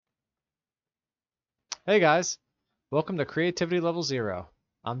Hey guys, welcome to Creativity Level Zero.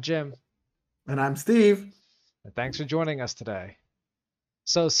 I'm Jim, And I'm Steve. and thanks for joining us today.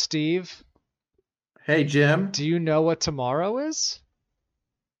 So, Steve, Hey, Jim. do you know what tomorrow is?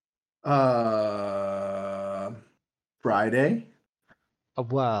 Uh, Friday.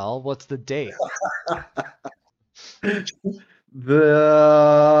 Well, what's the date?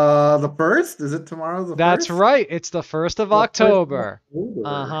 The first? Is it tomorrow the That's first? right, it's the 1st of The first of October.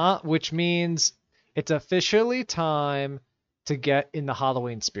 October. Which means it's officially time to get in the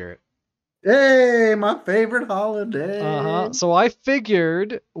Halloween spirit. Hey, my favorite holiday. So I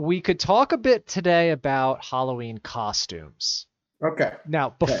figured we could talk a bit today about Halloween costumes. Okay. Now,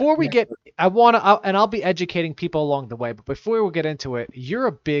 Okay. before we Yeah, get, I want to, and I'll be educating people along the way, but before we get into it, you're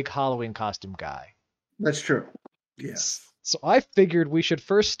a big Halloween costume guy. that's true. Yes. So I figured we should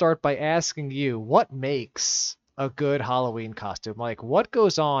first start by asking you what makes a good Halloween costume? Like, what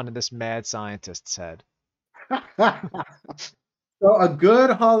goes on in this mad scientist's head? So a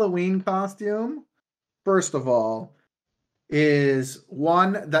good Halloween costume, first of all, is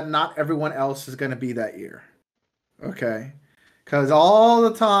one that not everyone else is going to be that year. Okay. Because all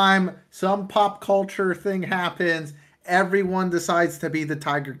the time, some pop culture thing happens. Everyone decides to be the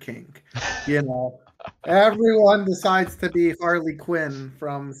Tiger King. You know, everyone decides to be Harley Quinn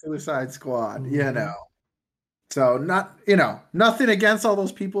from Suicide Squad. Hmm. So nothing against all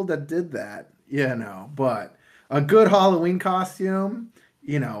those people that did that. But a good Halloween costume,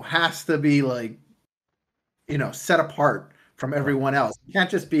 has to be like, set apart from Right. everyone else. You can't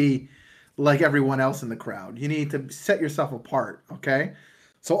just be like everyone else in the crowd. You need to set yourself apart, okay?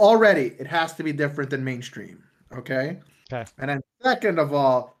 So already it has to be different than mainstream, okay? Okay. And then second of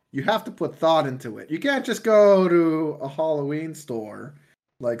all, you have to put thought into it. You can't just go to a Halloween store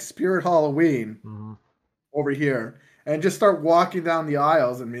like Spirit Halloween Hmm. over here and just start walking down the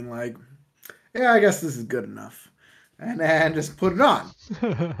aisles and being like, yeah, I guess this is good enough. And then just put it on,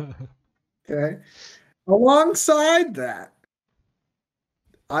 okay? Alongside that,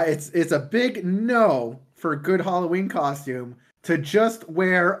 it's a big no for a good Halloween costume to just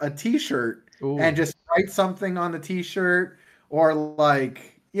wear a t-shirt and Ooh. just write something on the t-shirt, or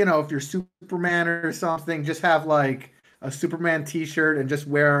like, if you're Superman or something, just have like a Superman t-shirt and just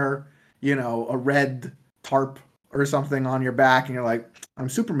wear, a red tarp or something on your back and you're like, I'm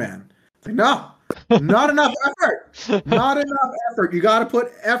Superman. It's like, no, not enough effort. Not enough effort. You got to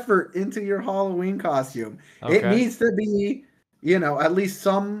put effort into your Halloween costume. It Okay. needs to be, at least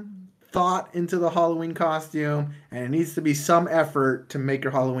some thought into the Halloween costume, and it needs to be some effort to make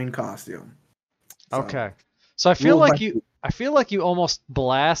your Halloween costume. So, Okay. So rules by feet. I feel like you almost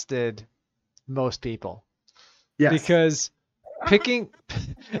blasted most people Yes. because picking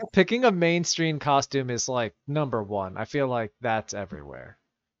picking a mainstream costume is like number one. I feel like that's everywhere.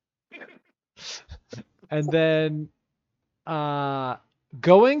 And then uh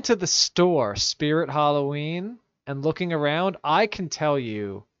going to the store, Spirit Halloween, and looking around, I can tell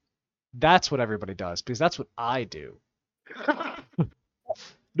you that's what everybody does because that's what I do.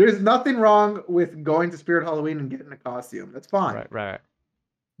 There's nothing wrong with going to Spirit Halloween and getting a costume. That's fine. Right, right.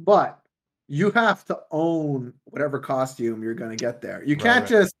 But you have to own whatever costume you're going to get there. You Right, can't right.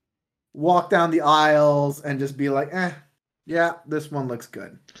 just walk down the aisles and just be like, yeah, this one looks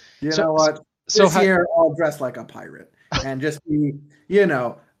good. You So know what? so This ha year I'll dress like a pirate and just be,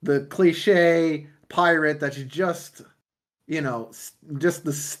 the cliche pirate that you just, just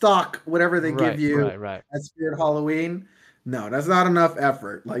the stock, whatever they give right, you right, right. at Spirit Halloween. No, that's not enough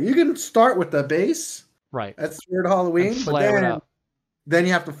effort. Like you can start with the base Right. at Spirit And Halloween, but flare it up. then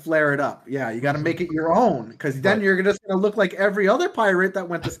you have to flare it up. Yeah, you got to Hmm. make it your own because then Right. you're just going to look like every other pirate that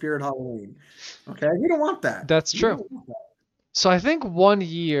went to Spirit Halloween. Okay, you don't want that. That's You true. don't want that. So I think one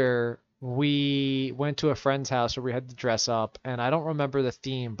year we went to a friend's house where we had to dress up, and I don't remember the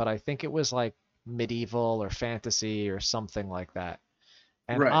theme, but I think it was like medieval or fantasy or something like that.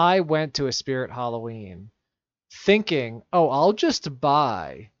 And Right. I went to a Spirit Halloween thinking, oh, I'll just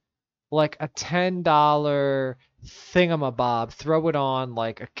buy like a $10 thingamabob, throw it on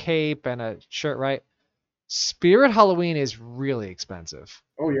like a cape and a shirt, right? Spirit Halloween is really expensive.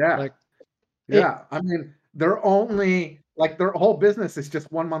 Oh yeah, Like it, yeah. I mean, they're only like their whole business is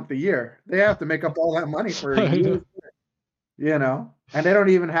just 1 month a year. They have to make up all that money for a I know. year, and they don't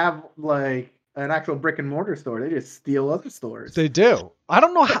even have like an actual brick and mortar store. They just steal other stores. They do. I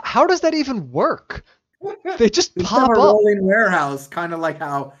don't know how does that even work? They just They have a pop up. rolling warehouse, kind of like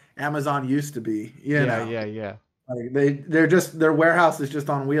how Amazon used to be. Yeah, yeah, yeah. Like they're just their warehouse is just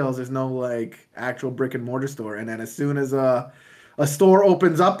on wheels. There's no like actual brick and mortar store. And then as soon as a store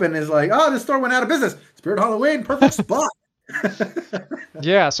opens up and is like, oh, this store went out of business. Spirit Halloween, perfect spot.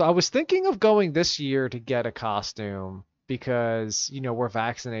 Yeah, so I was thinking of going this year to get a costume because, we're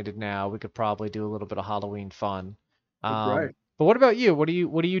vaccinated now. We could probably do a little bit of Halloween fun. That's right. But what about you? What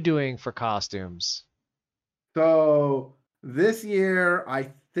are you doing for costumes? So this year, I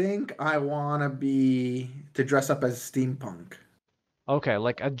think I want to be to dress up as steampunk. Okay,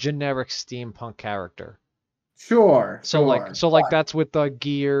 like a generic steampunk character. Sso So like sure. so like that's with the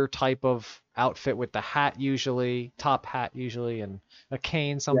gear type of outfit with the hat usually, top hat usually, and a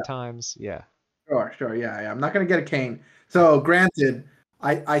cane Yeah, sometimes. Yeah. sure. Yeah, yeah. I'm not gonna get a cane. So granted,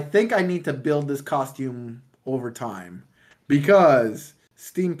 I think I need to build this costume over time because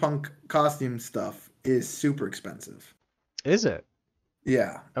steampunk costume stuff is super expensive. Is it?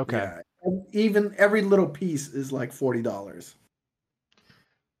 Yeah, Okay. yeah. And even every little piece is like $40.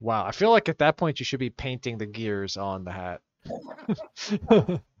 Wow. I feel like at that point you should be painting the gears on the hat.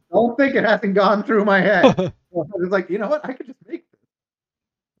 Don't think it hasn't gone through my head. It's like, you know what? I could just make this.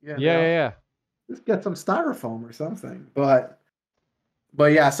 You Yeah, yeah, know, yeah. just get some styrofoam or something. But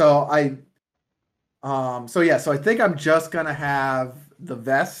yeah, so I think I'm just gonna have the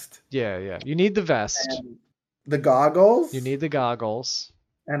vest Yeah, yeah. You need the vest. and the You goggles, need the goggles.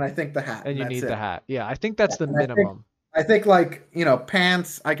 and I think the hat, And and you that's need the it. hat. Yeah, I think that's the And minimum. I think like,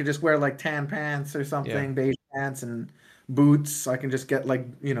 pants, I could just wear like tan pants or Yeah. something, beige pants and boots. I can just get like,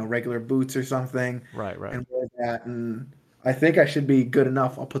 regular boots or something Right, right. and wear that. And I think I should be good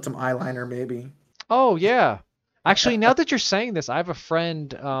enough. I'll put some eyeliner maybe. Oh, yeah. Actually, now that you're saying this, I have a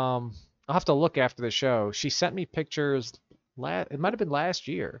friend, I'll have to look after the show. She sent me pictures it might have been last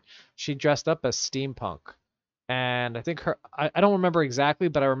year. She dressed up as steampunk. And I think I don't remember exactly,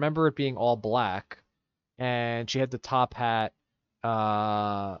 but I remember it being all black. And she had the top hat.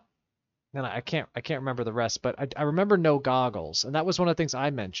 Uh, and I can't remember the rest, but I remember no goggles, and that was one of the things I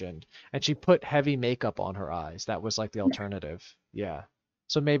mentioned. And she put heavy makeup on her eyes. That was like the alternative. Yeah.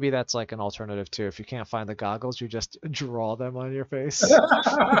 So maybe that's like an alternative too. If you can't find the goggles, you just draw them on your face.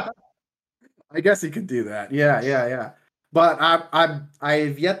 I guess you could do that. Yeah, yeah, yeah. But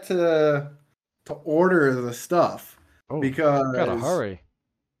I've yet to order the stuff Oh, gotta because hurry.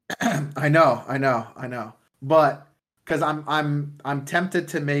 I know. But because I'm tempted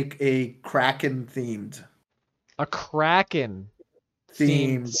to make a Kraken A Kraken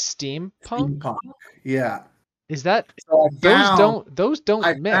themed themed steampunk? steampunk. Yeah. Is that So those don't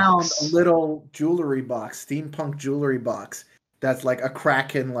I found a mix? little jewelry box, steampunk jewelry box that's like a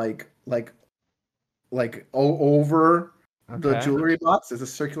Kraken over the Okay. jewelry box. It's a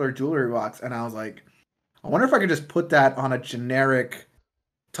circular jewelry box, and I was like, I wonder if I could just put that on a generic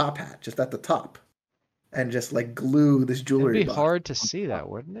top hat, just at the top, and just like glue this It'd jewelry be box hard to on see top. that,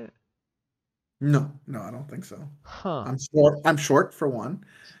 wouldn't it? No, I don't think so. Huh. I'm short for one,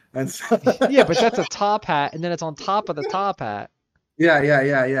 and so Yeah, but that's a top hat, and then it's on top of the top hat.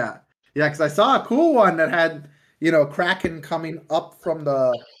 yeah. Because I saw a cool one that had Kraken coming up from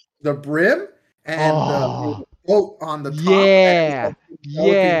the brim and the Oh, boat on the top, and it was yeah, like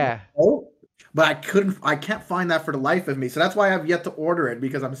enveloping the yeah. boat. But I can't find that for the life of me. So that's why I have yet to order it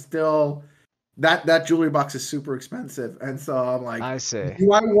because I'm still that jewelry box is super expensive, and so I'm like, I see.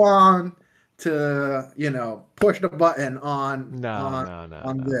 do I want to push the button No, no, no,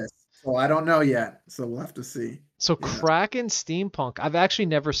 on no. this? So I don't know yet. So we'll have to see. So Yeah. Kraken steampunk, I've actually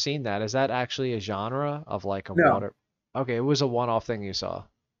never seen that. Is that actually a genre of like a No. water? Okay, it was a one-off thing you saw.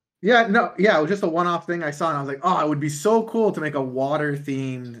 Yeah, no, yeah, it was just a one-off thing I saw, and I was like, oh, it would be so cool to make a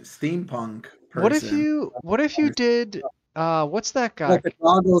water-themed steampunk What if person. you did what's that guy? Like the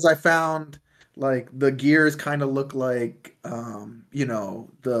goggles I found, like the gears kind of look like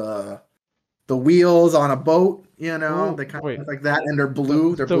the wheels on a boat, Oh, they kind of wait. look like that, and they're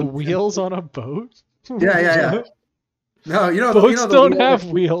blue. They're The blue wheels tinted. on a boat? Yeah, yeah, yeah. No, Boats the don't wheel have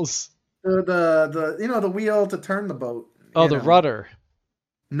wheels. the wheel to turn the boat, Oh, the rudder.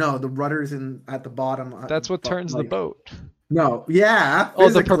 No, the rudder's in at the bottom, That's what turns the like boat. no, yeah, Oh,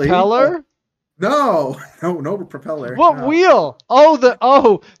 the physically. propeller? No, no propeller. What No. wheel? Oh,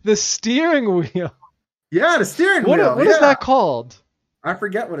 the steering wheel. Yeah, the steering What wheel. what is Yeah, that called? I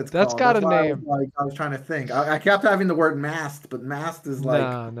forget what it's That's called. got That's a why name. I was trying to think. I kept having the word mast, but mast is like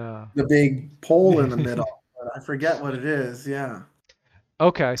No, no. the big pole in the middle. But I forget what it is. Yeah.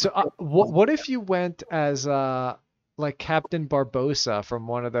 Okay, so what if you went as like Captain Barbossa from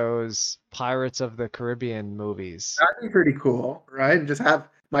one of those Pirates of the Caribbean movies? That'd be pretty cool, right? And just have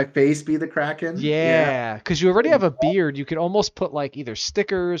my face be the Kraken. Yeah. Yeah, because you already have a beard. You could almost put like either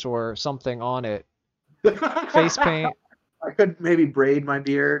stickers or something on it. Face paint. I could maybe braid my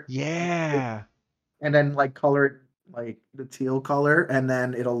beard Yeah. and then like color it like the teal color, and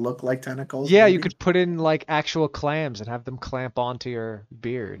then it'll look like tentacles. Yeah, you Maybe could put in like actual clams and have them clamp onto your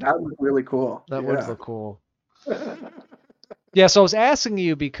beard. that would look really cool. That would Yeah. look cool. Yeah, so I was asking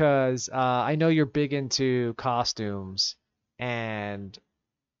you because I know you're big into costumes, and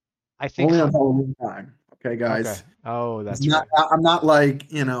I think Only on Halloween time. Okay, okay. guys. Oh, It's that's not. right. I'm not like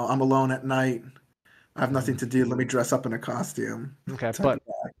I'm alone at night. I have nothing Mm, to do. Let me dress up in a costume. okay, Type of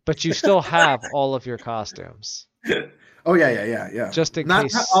but you still have all of your costumes, guy. Oh yeah. just in Not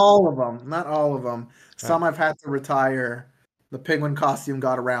case. all of them. Not all of them. Right. Some I've had to retire. The penguin costume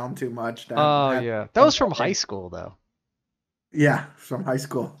got around too much. That Oh had yeah, that was from high school though. yeah, from high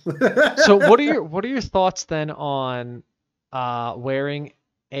school. So what are your thoughts then on wearing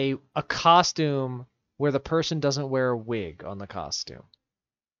a costume where the person doesn't wear a wig on the costume?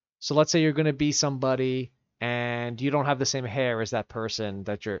 So let's say you're going to be somebody and you don't have the same hair as that person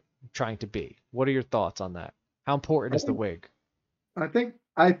that you're trying to be. What are your thoughts on that? How important is the wig? I think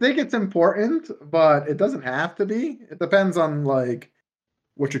it's important, but it doesn't have to be. It depends on like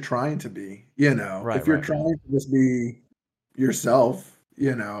what you're trying to be. Right, If you're right. trying to just be yourself,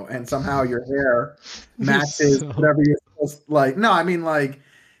 and somehow your hair matches So, whatever you're supposed like. No, I mean like,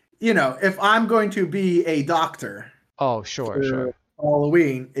 if I'm going to be a doctor oh, sure, for sure.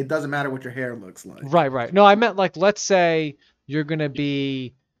 Halloween, it doesn't matter what your hair looks like. Right, right. No, I meant like let's say you're going to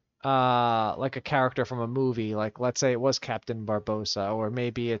be like a character from a movie, like let's say it was Captain Barbossa, or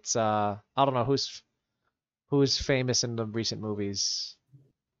maybe it's I don't know who's famous in the recent movies.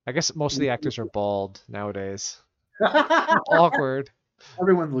 I guess most of the actors are bald nowadays. Awkward.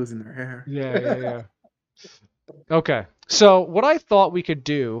 Everyone's losing their hair. Yeah, yeah, yeah. Okay. So what I thought we could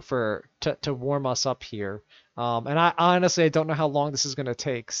do for to warm us up here, and I honestly I don't know how long this is gonna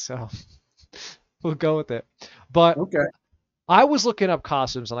take, so we'll go with it. But Okay. I was looking up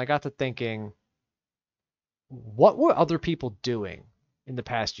costumes and I got to thinking, what were other people doing in the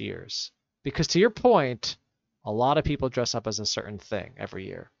past years? Because to your point, a lot of people dress up as a certain thing every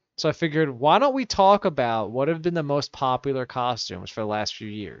year. So I figured, why don't we talk about what have been the most popular costumes for the last few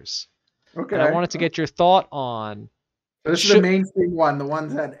years? And I Okay. wanted to get your thought on So this is the should mainstream one, the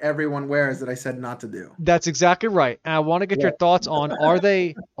ones that everyone wears that I said not to do. that's exactly right. And I want to get your Yeah. thoughts on are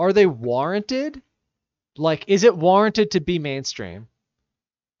they warranted? Like, is it warranted to be mainstream?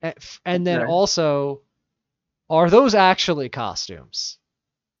 And then Okay. also, are those actually costumes?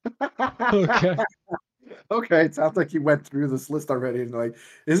 Okay. Okay, it sounds like you went through this list already and like,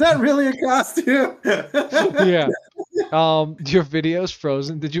 is that really a costume? Yeah. Your video's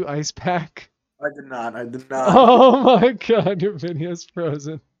frozen. Did you ice pack? I did not. I did not. Oh my god, your video's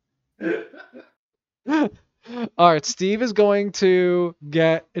frozen. All right, Steve is going to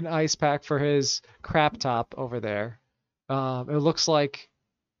get an ice pack for his crap top over there. It looks like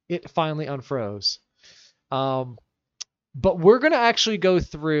it finally unfroze. Um, but we're gonna actually go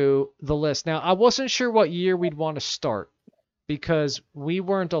through the list. Now, I wasn't sure what year we'd want to start because we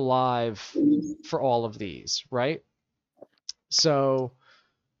weren't alive for all of these, right? So,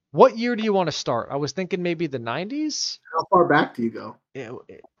 what year do you want to start? I was thinking maybe the 90s. How far back do you go?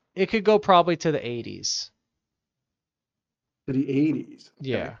 It could go probably to the 80s. To the 80s. Okay.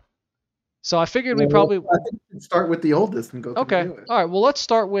 Yeah. So I figured we Well, probably I think we should start with the oldest and go to the okay. newest. All right. Well, let's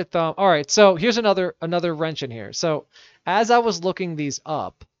start with all right. So here's another wrench in here. So as I was looking these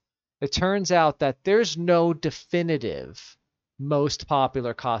up, it turns out that there's no definitive most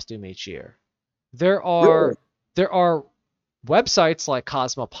popular costume each year. There Really? are there are websites like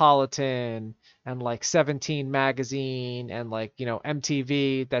Cosmopolitan and like 17 magazine and like,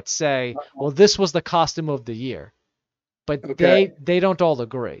 MTV that say, well, this was the costume of the year, but Okay. they don't all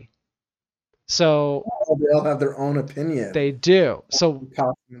agree. So Oh, they all have their own opinion. they do. So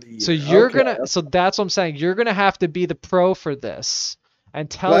Costume of the so year. you're Okay. gonna so that's what I'm saying. You're gonna have to be the pro for this and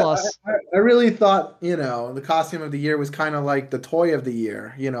tell But us. I really thought, the costume of the year was kind of like the toy of the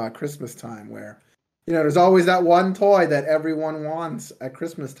year, at Christmas time, where, there's always that one toy that everyone wants at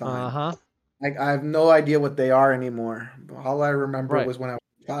Christmas time. Uh-huh. I have no idea what they are anymore. All I remember Right. was when I was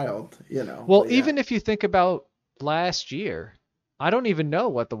a child, Well, But yeah. even if you think about last year, I don't even know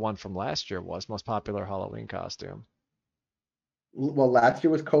what the one from last year was, most popular Halloween costume. Well, last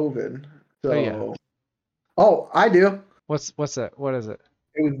year was COVID, Oh yeah. so. Oh, I do. What's that? What is it?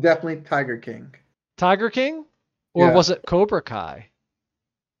 It was definitely Tiger King. Tiger King? Or Yeah. was it Cobra Kai?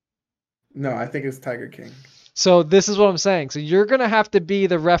 No, I think it was Tiger King. So this is what I'm saying. So you're gonna have to be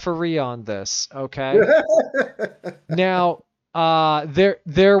the referee on this, okay? Now,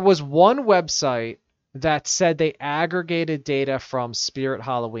 there was one website that said they aggregated data from Spirit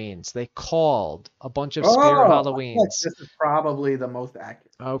Halloweens. They called a bunch of Spirit Oh, I feel like Halloweens. this is probably the most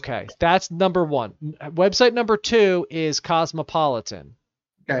accurate. Okay, that's number one. Website number two is Cosmopolitan.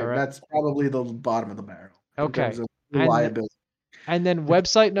 All Okay, right. that's probably the bottom of the barrel in terms Okay. of And reliability. and then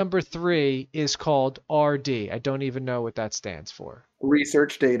website number three is called RD. I don't even know what that stands for.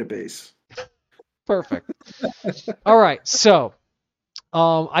 Research database. Perfect. All right. So,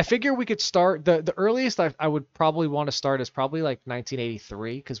 I figure we could start the earliest I would probably want to start is probably like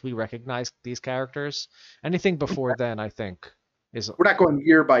 1983 because we recognize these characters. Anything before then, I think, is We're not going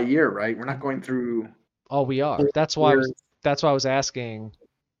year by year, right? We're not going through all we are. 4 years. That's why I was asking,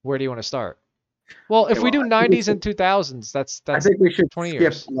 where do you want to start? Well, Okay, if we well, do 90s and 2000s, I that's think we should 20 skip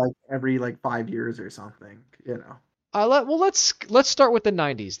years. like every 5 years or something, you know. Let's start with the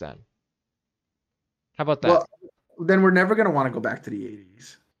 90s then. How about that? Well, then we're never going to want to go back to the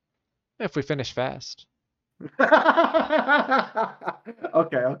 80s. If we finish fast. Okay.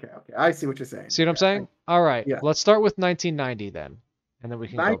 I see what you're saying. See what I'm saying? All right. Yeah. Let's start with 1990 then, and then we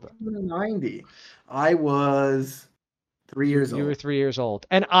can go back. 1990. I was 3 years You were old. 3 years old.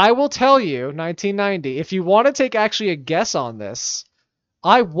 And I will tell you, 1990, if you want to take actually a guess on this,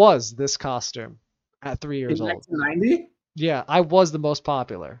 I was this costume at 3 In years old. 1990? Yeah, I was the most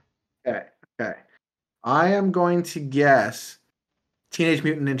popular. Okay. I am going to guess Teenage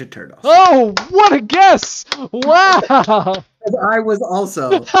Mutant Ninja Turtles. Oh, what a guess! Wow! I was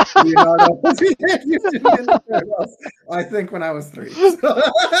also Leonardo Teenage Mutant Ninja Turtles, I think, when I was 3.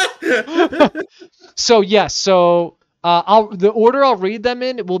 So yes, so the order I'll read them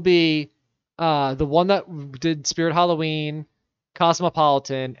in will be the one that did Spirit Halloween,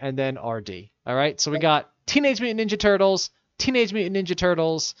 Cosmopolitan, and then RD. All right, so we got Teenage Mutant Ninja Turtles, Teenage Mutant Ninja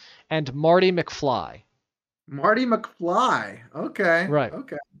Turtles, and Marty McFly. Marty McFly. Okay. Right.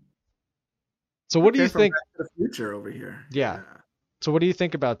 Okay. So what do you from think? Back to the Future over here. Yeah. So what do you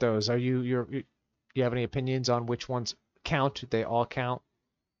think about those? Are you have any opinions on which ones count? They all count.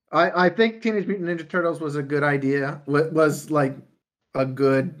 I think Teenage Mutant Ninja Turtles was a good idea. Was like a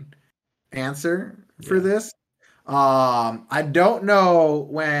good answer for this. I don't know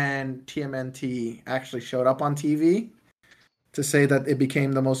when TMNT actually showed up on TV to say that it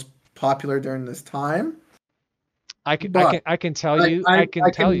became the most popular during this time. I can tell you. I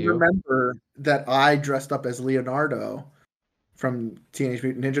can tell you. Remember that I dressed up as Leonardo from Teenage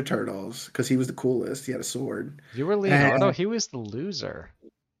Mutant Ninja Turtles because he was the coolest. He had a sword. You were Leonardo. He was the loser.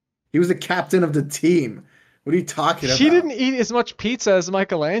 He was the captain of the team. What are you talking about? He didn't eat as much pizza as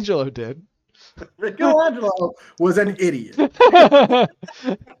Michelangelo did. Michelangelo was an idiot.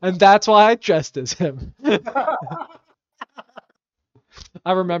 And that's why I dressed as him.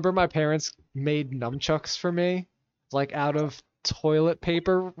 I remember my parents made nunchucks for me, like out of toilet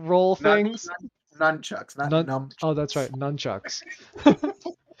paper roll things. Nunchucks, not nunchucks. Oh, that's right, nunchucks.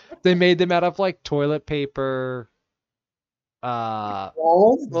 They made them out of like toilet paper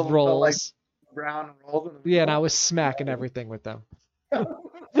rolls. The, like, brown rolls. Yeah, and I was smacking everything with them. How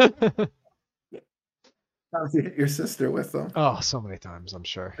did you hit your sister with them? Oh, so many times, I'm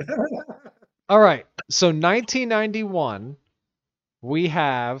sure. All right, so 1991, we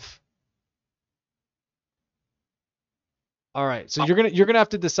have. All right, so you're gonna have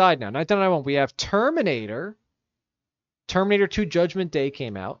to decide now. 1991, we have Terminator. Terminator 2: Judgment Day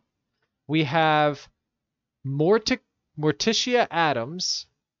came out. We have Morticia Addams.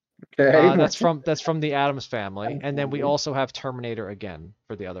 Okay. That's from the Addams Family, and then we also have Terminator again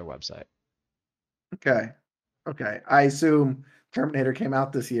for the other website. Okay. I assume Terminator came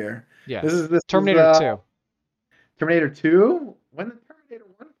out this year. Yeah. This Terminator is, 2. Terminator 2? When did Terminator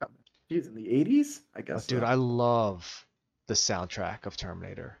 1 come? Jeez, in the 80s? I guess. Dude, so. I love the soundtrack of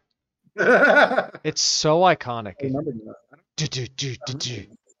Terminator. It's so iconic. I remember that.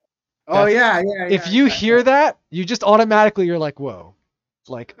 Oh yeah. If you hear that, you just automatically you're like, whoa,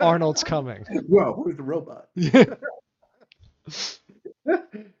 like Arnold's coming. Whoa, who's the robot?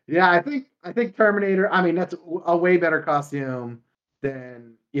 Yeah, I think Terminator. I mean, that's a way better costume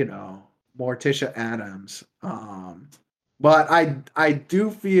than Morticia Addams. But I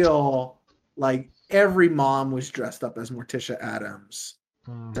do feel like every mom was dressed up as Morticia Addams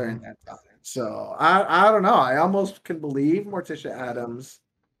during that time. So I don't know. I almost can believe Morticia Addams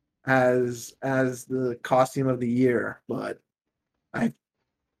as the costume of the year, but I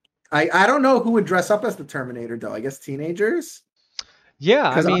don't know who would dress up as the Terminator though. I guess teenagers. Yeah,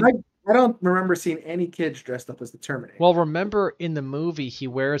 I mean, I don't remember seeing any kids dressed up as the Terminator. Well, remember in the movie he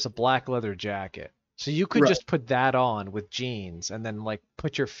wears a black leather jacket, so you could just put that on with jeans and then like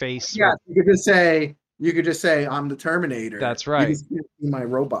put your face. Yeah, you could just say I'm the Terminator. That's right. You can see my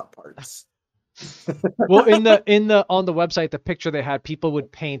robot parts. Well, in the on the website, the picture they had, people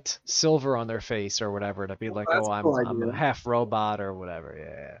would paint silver on their face or whatever to be like, That's oh, a cool I'm a idea. half robot or whatever.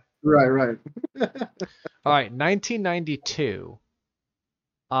 Yeah. Right, right. All right, 1992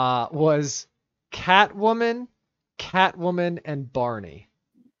 was Catwoman, Catwoman, and Barney.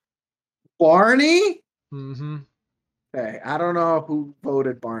 Barney? Mm-hmm. Hey, I don't know who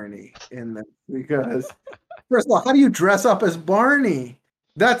voted Barney in this because, first of all, how do you dress up as Barney?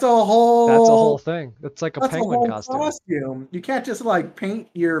 That's a That's a whole whole thing. That's like a that's a penguin whole costume. costume. You can't just like paint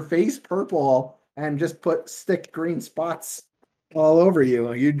your face purple and just put stick green spots all over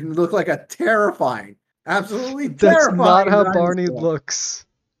you. You look like a terrifying, absolutely That's not terrifying how Barney dinosaur. looks.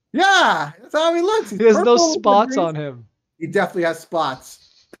 Yeah, that's how he looks. He's He has no purple with spots green- on him. He definitely has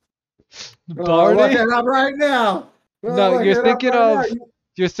spots. Oh, Barney? look it up right now. No, Look you're it up thinking right of now.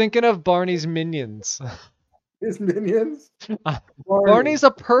 you're thinking of Barney's minions. His minions. Barney's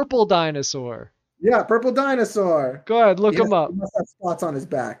a purple dinosaur. Yeah, purple dinosaur. Go ahead, look him up. He must have spots on his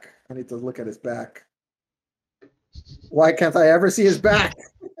back. I need to look at his back. Why can't I ever see his back?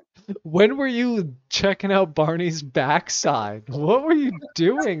 When were you checking out Barney's backside? What were you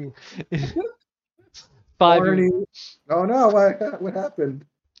doing? 5 years. Barney. Oh no, what happened?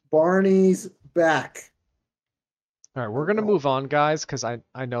 Barney's back. All right, we're gonna move on, guys, because I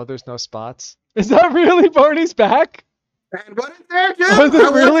know there's no spots. Is that really Barney's back? And what is there, Jim? Are there I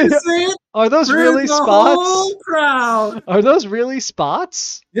want really- to see it. Are those for really the spots? whole crowd. Are those really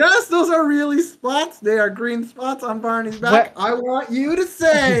spots? Yes, those are really spots. They are green spots on Barney's back. I want you to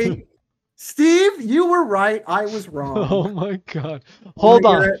say, Steve, you were right. I was wrong. Oh my God! I Hold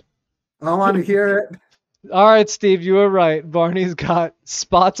wanna hear on. it. I want to hear it. All right, Steve, you were right. Barney's got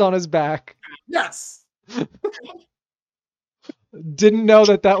spots on his back. Yes. Didn't know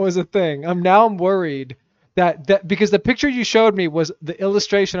that was a thing. I'm worried that because the picture you showed me was the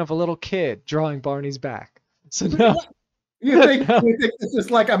illustration of a little kid drawing Barney's back. So now, You think this is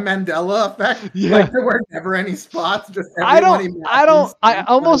like a Mandela effect? Yeah. Like there were never any spots. Just I everyone imagines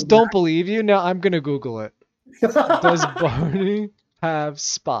almost Barney's don't believe you. Now I'm gonna Google it. back. Does Barney have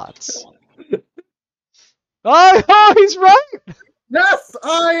spots? Oh, he's right. Yes,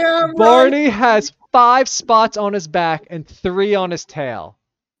 I am. Barney has 5 spots on his back and 3 on his tail.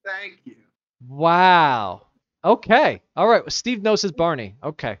 Right. Thank you. Wow. Okay. All right. Steve knows his Barney.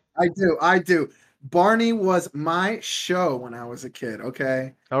 Okay. I do. Barney was my show when I was a kid.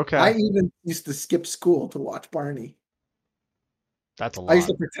 Okay. Okay. I even used to skip school to watch Barney. That's a I used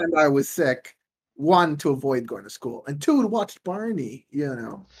lot. to pretend I was sick. 1, to avoid going to school, and 2, to watch Barney. You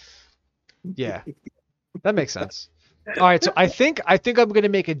know. Yeah. That makes sense. All right. So I think I'm going to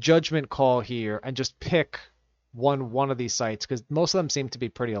make a judgment call here and just pick one of these sites because most of them seem to be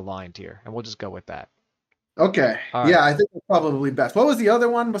pretty aligned here, and we'll just go with that. Okay. All right. Yeah, I think that's probably best. What was the other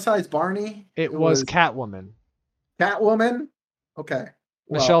one besides Barney? It was Catwoman. Catwoman. Okay.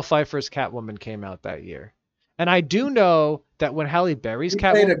 Well, Michelle Pfeiffer's Catwoman came out that year. And I do know that when Halle Berry's she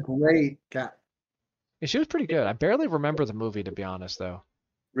played a Catwoman, great cat. she was pretty good. I barely remember the movie, to be honest, though.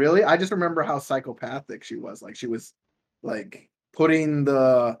 Really? I just remember how psychopathic she was. Like she was like putting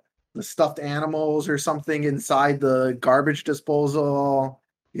the stuffed animals or something inside the garbage disposal.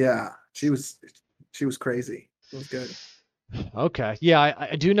 Yeah, she was crazy. It was good. Okay. Yeah,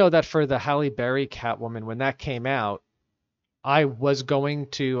 I do know that for the Halle Berry Catwoman, when that came out, I was going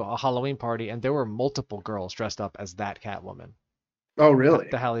to a Halloween party and there were multiple girls dressed up as that Catwoman. Oh, really?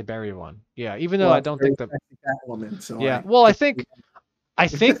 The Halle Berry one. Yeah, even though Well, I don't think the Catwoman. So yeah. Well, I think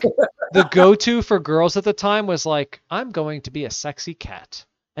the go-to for girls at the time was like, I'm going to be a sexy cat.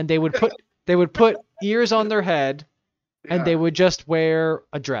 And they would put ears on their head and they would just wear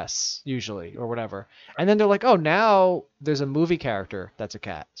a dress usually or whatever. And then they're like, "Oh, now there's a movie character that's a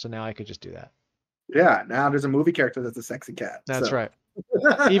cat. So now I could just do that." Yeah, now there's a movie character that's a sexy cat. That's so. right.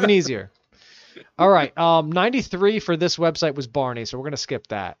 Even easier. All right. 93 for this website was Barney, so we're going to skip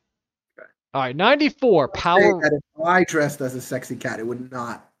that. Okay. All right, 94 Say Power that if I dressed as a sexy cat, it would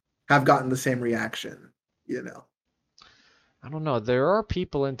not have gotten the same reaction, you know. I don't know. There are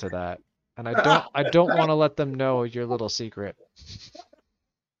people into that, and I don't want to let them know your little secret.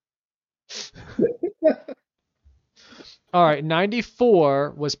 All right,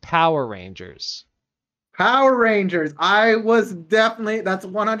 94 was Power Rangers. Power Rangers. I was definitely, that's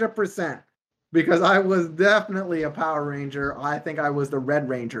 100%, because I was definitely a Power Ranger. I think I was the Red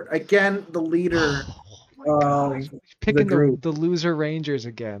Ranger. Again, the leader. Picking the group. the loser Rangers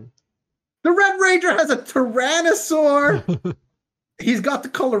again. The Red Ranger has a Tyrannosaur. He's got the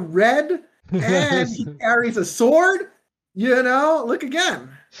color red, and he carries a sword. You know, look again.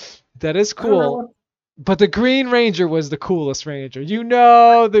 That is I don't know cool. what But the Green Ranger was the coolest Ranger. You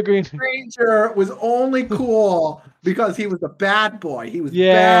know the Green. Ranger was only cool because he was a bad boy. He was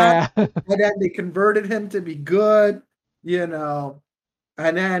bad, Yeah. and then they converted him to be good, and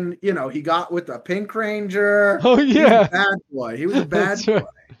then he got with the Pink Ranger. Oh He was a yeah. bad boy. He was a bad That's boy.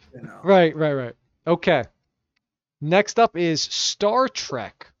 right. Right. Okay. Next up is Star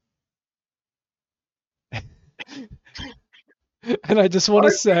Trek. And I just want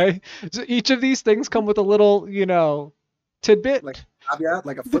to say, so each of these things come with a little, tidbit. Like a caveat,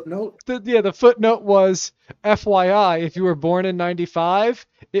 like a footnote. The footnote was, FYI, if you were born in 95,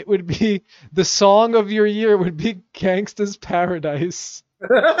 it would be, the song of your year would be Gangsta's Paradise.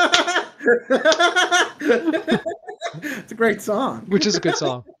 It's a great song. Which is a good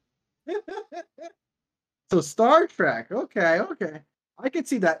song. So Star Trek. Okay. I can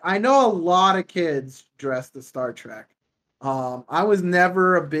see that. I know a lot of kids dressed as Star Trek. I was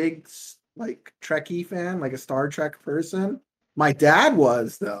never a big Trekkie fan, like a Star Trek person. My dad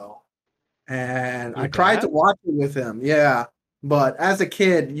was though, and Your I tried dad? to watch it with him. Yeah, but as a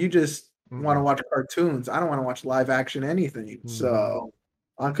kid, you just want to Mhm. watch cartoons. I don't want to watch live action anything. So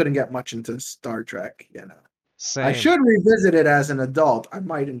I couldn't get much into Star Trek. I Same. should revisit it as an adult. I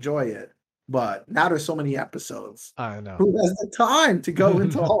might enjoy it, but now there's so many episodes. I know. Who has the time to go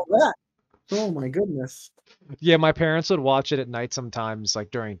into all that? Oh my goodness. Yeah, my parents would watch it at night sometimes, like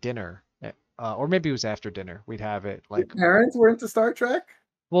during dinner, or maybe it was after dinner. We'd have it Your like, parents were into Star Trek?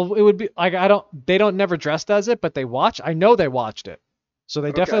 well, it would be like they don't never dressed as it, but they watch. I know they watched it, so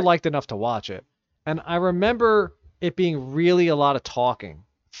they definitely Okay. liked enough to watch it. And I remember it being really a lot of talking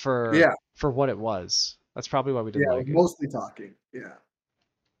Yeah. for what it was. That's probably why we didn't Yeah, like it. mostly talking. Yeah.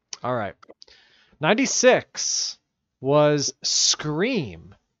 All right, 96 was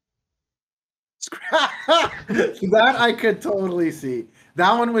Scream. That I could totally see.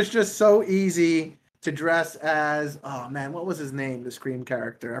 That one was just so easy to dress as. Oh man, what was his name? The Scream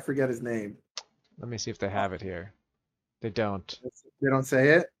character. I forget his name. Let me see if they have it here. They don't. They don't say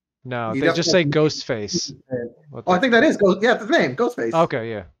it. No, He they just say definitely- Ghostface. What Oh, I the- think that is Ghost. Yeah, that's his name, Ghostface. Okay,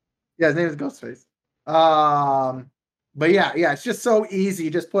 yeah. Yeah, his name is Ghostface. But yeah, it's just so easy.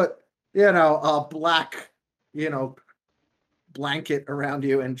 Just put, a black, blanket around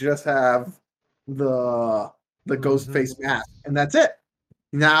you and just have the Ghostface mask, and that's it.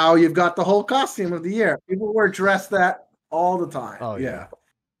 Now you've got the whole costume of the year. People wear dress that all the time. Oh, yeah. yeah.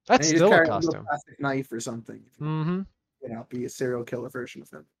 That's And you just still a carry little costume. plastic knife or something. Mm-hmm. Be a serial killer version of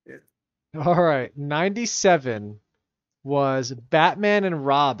him. Yeah. All right, 97 was Batman and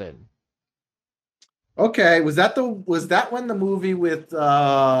Robin. Okay, was that when the movie with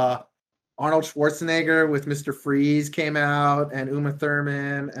Arnold Schwarzenegger with Mr. Freeze came out and Uma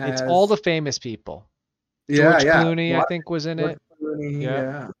Thurman It's as all the famous people. yeah, George yeah. Clooney, I think, was in George it. Clooney, Yeah.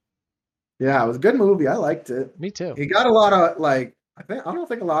 yeah. Yeah, it was a good movie. I liked it. Me too. He got a lot of I don't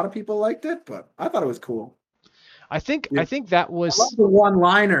think a lot of people liked it, but I thought it was cool. I think Yeah. that I was. love the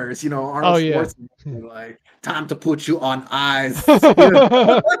one-liners, Arnold Oh, yeah. Schwarzenegger, like time to put you on ice.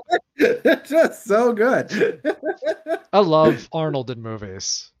 I It's just so good. love Arnold in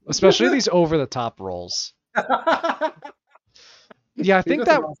movies, especially these over-the-top roles. Yeah, I He's think just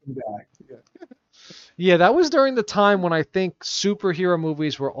that. an awesome guy. Yeah. Yeah, that was during the time when I think superhero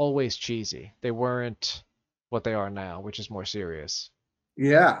movies were always cheesy. They weren't what they are now, which is more serious.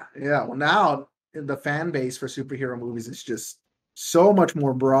 Yeah. Well, now the fan base for superhero movies is just so much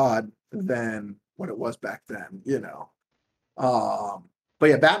more broad than what it was back then, But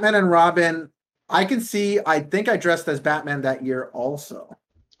yeah, Batman and Robin, I think I dressed as Batman that year also.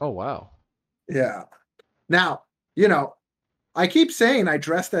 Oh, wow. Yeah. Now, I keep saying I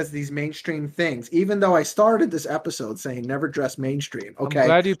dressed as these mainstream things, even though I started this episode saying never dress mainstream. Okay. I'm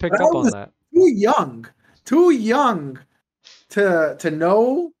glad you picked But I up on was that. too young to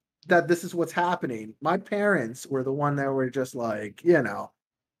know that this is what's happening. My parents were the one that were just like,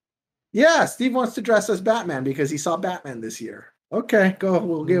 yeah, Steve wants to dress as Batman because he saw Batman this year. Okay, go.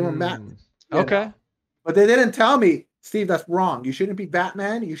 We'll give him Batman. Okay. But they didn't tell me, Steve, that's wrong. You shouldn't be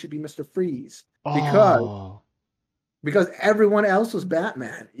Batman. You should be Mr. Freeze. Because everyone else was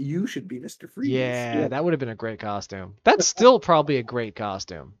Batman. You should be Mr. Freeze. Yeah, that would have been a great costume. That's still probably a great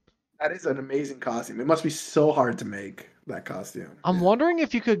costume. That is an amazing costume. It must be so hard to make that costume. I'm wondering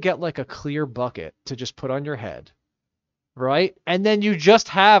if you could get like a clear bucket to just put on your head, right? And then you just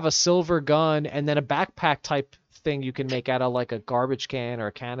have a silver gun and then a backpack type thing you can make out of like a garbage can or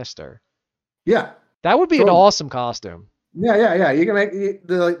a canister. Yeah. That would be an awesome costume. Yeah. You can make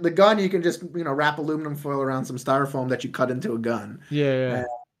the gun. You can just wrap aluminum foil around some styrofoam that you cut into a gun. Yeah.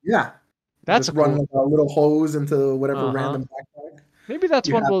 Yeah. That's just a run cool. like a little hose into whatever Uh-huh. random backpack. Maybe that's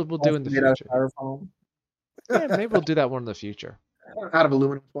You what have we'll do in the made out of future. styrofoam. Yeah, maybe we'll do that one in the future. Out of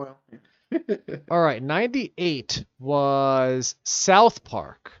aluminum foil. All right, 98 was South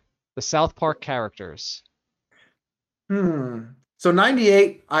Park. The South Park characters. So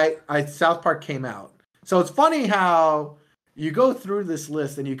 98, I South Park came out. So it's funny how you go through this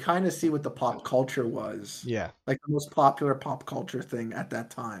list and you kind of see what the pop culture was. Yeah. Like the most popular pop culture thing at that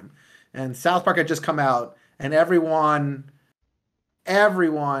time. And South Park had just come out and everyone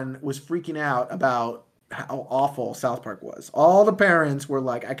was freaking out about how awful South Park was. All the parents were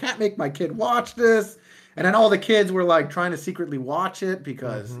like, I can't make my kid watch this. And then all the kids were like trying to secretly watch it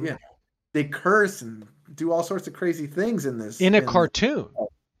because, they curse and do all sorts of crazy things in this. In a cartoon.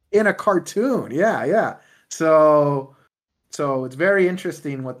 In a cartoon. Yeah, yeah. So it's very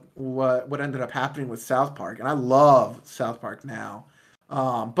interesting what ended up happening with South Park. And I love South Park now.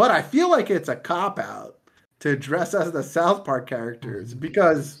 But I feel like it's a cop-out to dress as the South Park characters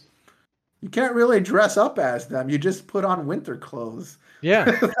because you can't really dress up as them. You just put on winter clothes.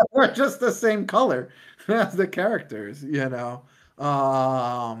 Yeah. They're just the same color as the characters, you know.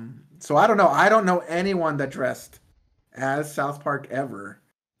 So I don't know. I don't know anyone that dressed as South Park ever.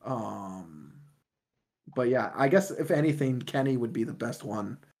 But yeah, I guess if anything, Kenny would be the best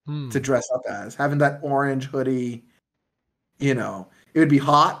one to dress up as. Having that orange hoodie, you know, it would be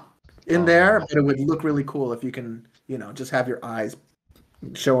hot in there, but it would look really cool if you can, you know, just have your eyes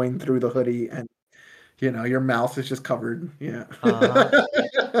showing through the hoodie and, you know, your mouth is just covered. Yeah.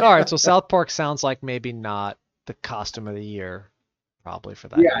 All right. So South Park sounds like maybe not the costume of the year, probably for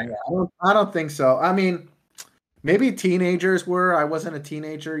that. Yeah. I don't think so. I mean, maybe teenagers were. I wasn't a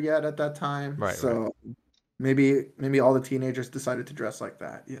teenager yet at that time. Right. So maybe all the teenagers decided to dress like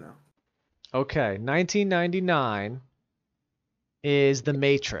that, you know. Okay. 1999 is The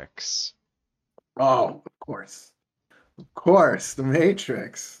Matrix. Oh, of course. Of course. The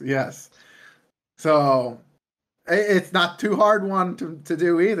Matrix. Yes. So it's not too hard one to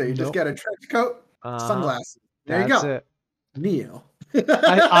do either. You just get a trench coat, sunglasses. There you go. It. Neo.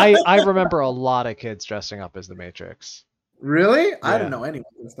 I remember a lot of kids dressing up as the Matrix. Really? Yeah. I didn't know anyone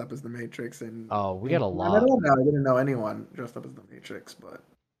dressed up as the Matrix. We had a lot. I didn't know anyone dressed up as the Matrix, but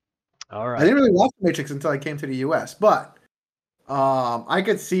all right. I didn't really watch the Matrix until I came to the US, but I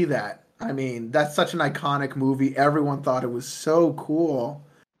could see that. I mean, that's such an iconic movie. Everyone thought it was so cool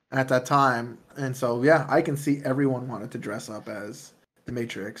at that time. And so, yeah, I can see everyone wanted to dress up as the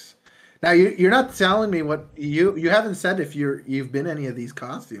Matrix. Now, you're not telling me what you haven't said if you've been any of these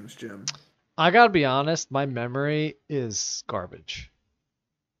costumes, Jim. I gotta be honest, my memory is garbage.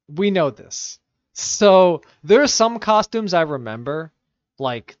 We know this. So there are some costumes I remember,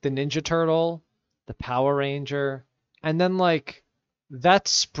 like the Ninja Turtle, the Power Ranger, and then like that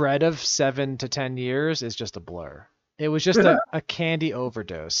spread of 7 to 10 years is just a blur. It was just a candy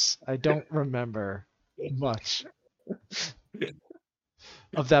overdose. I don't remember much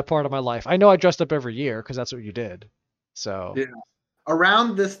of that part of my life. I know I dressed up every year because that's what you did. So yeah.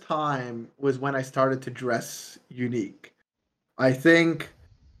 Around this time was when I started to dress unique. I think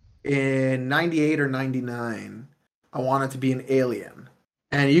in 98 or 99, I wanted to be an alien.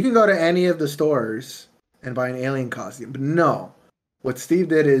 And you can go to any of the stores and buy an alien costume. But no, what Steve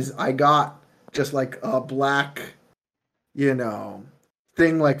did is I got just like a black, you know,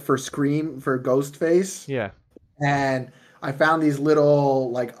 thing like for Scream, for Ghostface. Yeah. And I found these little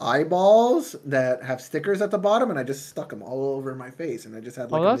like eyeballs that have stickers at the bottom, and I just stuck them all over my face, and I just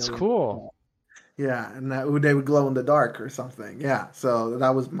had like. Oh, that's cool. Yeah, and they would glow in the dark or something. Yeah, so that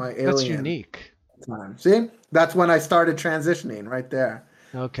was my alien. That's unique. Time. See, that's when I started transitioning right there.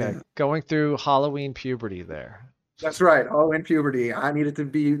 Okay, going through Halloween puberty there. That's right. Halloween puberty. I needed to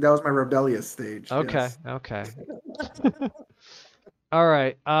be. That was my rebellious stage. Okay. Yes. Okay. All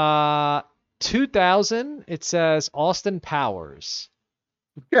right. 2000, it says Austin Powers.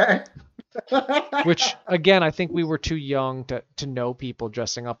 Okay. Which, again, I think we were too young to know people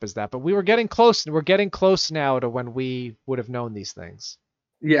dressing up as that. But we were getting close. We're getting close now to when we would have known these things.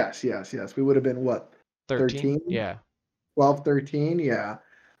 Yes. We would have been, what, 13? Yeah. 12, 13? Yeah.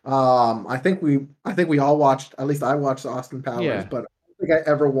 I think we all watched, at least I watched Austin Powers, but I don't think I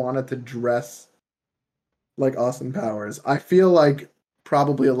ever wanted to dress like Austin Powers. I feel like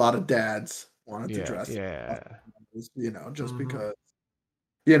probably a lot of dads wanted to dress. Yeah. You know, just because,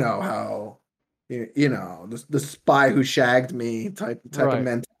 you know, how, you know, the spy who shagged me type of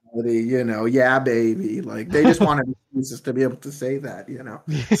mentality, you know, yeah, baby. Like, they just wanted excuses to be able to say that, you know.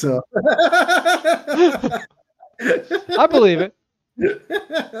 So. I believe it.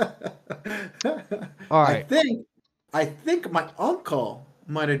 All right. I think my uncle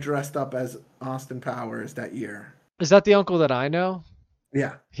might have dressed up as Austin Powers that year. Is that the uncle that I know?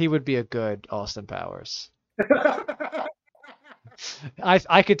 Yeah. He would be a good Austin Powers.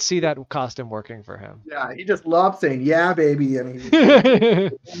 I could see that costume working for him. Yeah, he just loved saying "yeah, baby," and he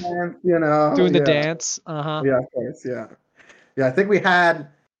Doing you know, the yeah, dance. Uh-huh. yeah, of course, yeah, yeah. I think we had.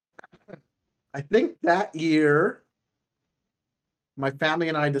 I think that year, my family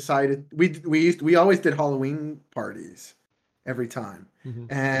and I decided we always did Halloween parties every time,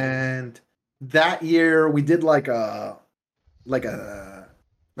 Mhm. and that year we did like a like a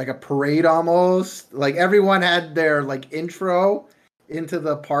parade almost. Like everyone had their like intro into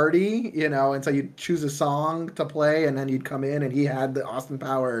the party, you know, and so you'd choose a song to play, and then you'd come in, and he had the Austin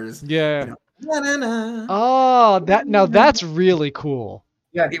Powers, you Yeah. know, na na na. Oh, that's really cool.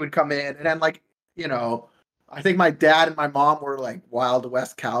 Yeah, he would come in, and then like you know, I think my dad and my mom were like Wild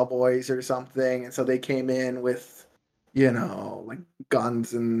West cowboys or something, and so they came in with, you know, like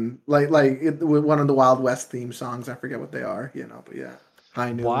guns and with one of the Wild West theme songs. I forget what they are, you know, but yeah,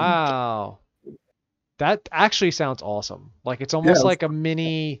 High Noon. Wow. That actually sounds awesome. Like it's Yeah, almost like a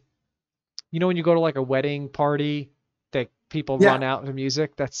mini, when you go to like a wedding party that people yeah, run out to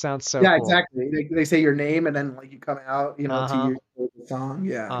music, that sounds so yeah, cool. exactly. They say your name, and then like you come out, you know, to Uh-huh. your song.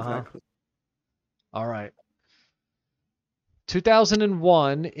 Yeah, Uh-huh. exactly. All right.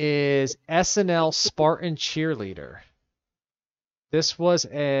 2001 is SNL Spartan Cheerleader. This was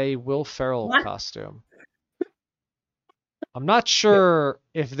a Will Ferrell What? costume. I'm not I sure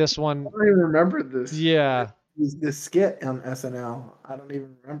if this one, don't even remember yeah. this skit on SNL. I don't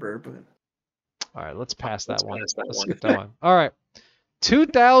even remember, but All right, let's pass that one. Let's skip that one. All right.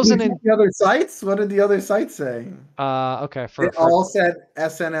 2000 and the other sites. What did the other sites say? okay, They for all said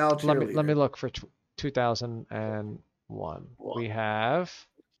SNL let me cheerleader. look for 2001. We have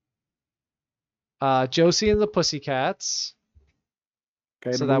Josie and the Pussycats.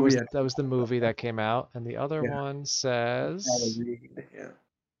 Okay, the So that movie. was the movie that came out, and the other Yeah, one gotta says read. Yeah.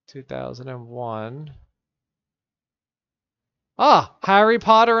 2001. Ah, Harry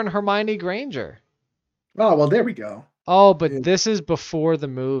Potter and Hermione Granger. Oh well, there we go. Oh, but Yeah. this is before the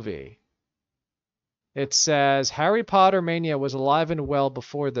movie. It says Harry Potter Mania was alive and well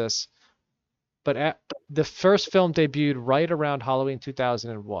before this, but the first film debuted right around Halloween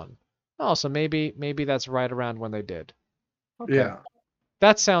 2001. Oh, so maybe that's right around when they did. Okay. Yeah.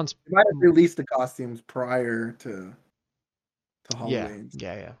 That sounds They might have released the costumes prior to yeah, Halloween.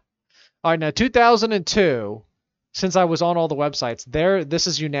 yeah, yeah. All right, now 2002, since I was on all the websites, this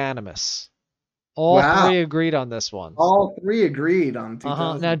is unanimous. All Wow. three agreed on this one. All three agreed on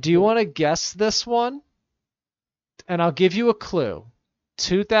Uh-huh. Now, 2000. do you want to guess this one? And I'll give you a clue.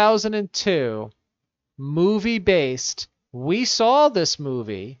 2002, movie based. We saw this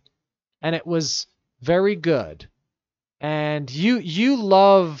movie and it was very good. And you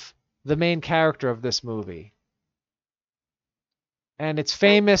love the main character of this movie. And it's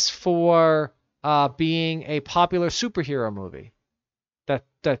famous for being a popular superhero movie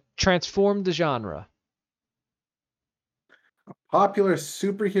that transformed the genre. Popular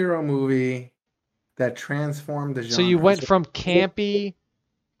superhero movie that transformed the So you genre. went from campy,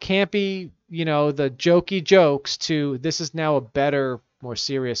 the jokey jokes to this is now a better, more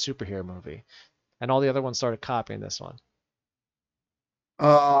serious superhero movie. And all the other ones started copying this one.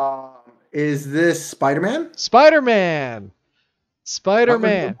 Is this Spider-Man? Spider-Man.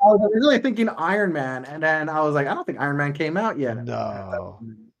 Spider-Man. I was originally thinking Iron Man, and then I was like, I don't think Iron Man came out yet. No.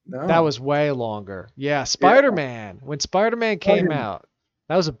 That No. was way longer. Yeah, Yeah. Spider-Man. When Spider-Man came Spider-Man. out,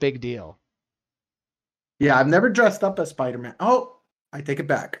 that was a big deal. Yeah, I've never dressed up as Spider-Man. Oh, I take it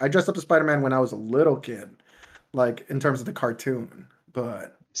back. I dressed up as Spider-Man when I was a little kid, like in terms of the cartoon.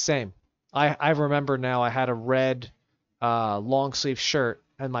 But Same. I remember now I had a red long sleeve shirt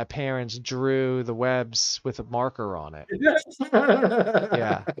and my parents drew the webs with a marker on it.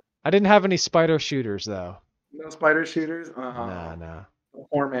 Yeah. I didn't have any spider shooters though. No spider shooters. No.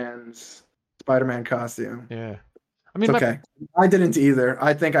 Poor man's Spider-Man costume. Yeah. I It's mean, okay. I didn't either.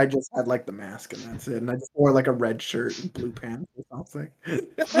 I think I just had like the mask and that's it. And I just wore like a red shirt and blue pants or something.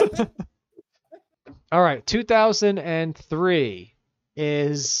 all right. 2003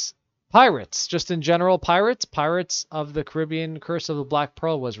 is Pirates. Just in general, Pirates. Pirates of the Caribbean Curse of the Black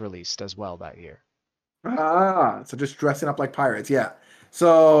Pearl was released as well that year. So just dressing up like pirates. Yeah.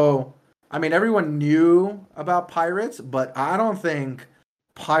 So, I mean, everyone knew about pirates, but I don't think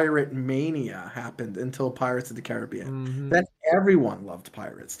pirate mania happened until Pirates of the Caribbean. Mm-hmm. Then everyone loved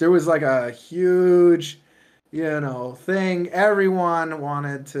pirates. There was like a huge, thing. Everyone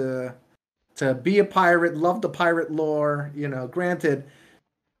wanted to be a pirate, loved the pirate lore. Granted,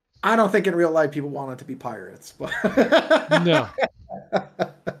 I don't think in real life people wanted to be pirates, but No.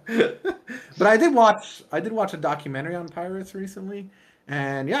 but I did watch a documentary on pirates recently,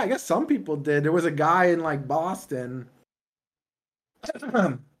 And yeah, I guess some people did. There was a guy in like Boston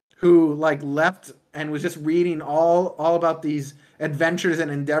who like left and was just reading all about these adventures and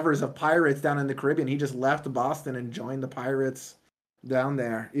endeavors of pirates down in the Caribbean. He just left Boston and joined the pirates down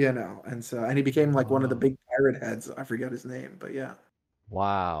there, you know. And he became like one of the Wow. big pirate heads. I forget his name, but yeah.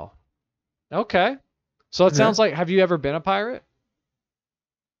 Wow. Okay. So it Yeah. sounds like, have you ever been a pirate?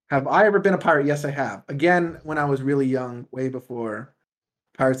 Have I ever been a pirate? Yes, I have. Again, when I was really young, way before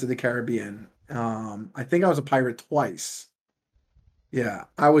Pirates of the Caribbean. I think I was a pirate twice. Yeah,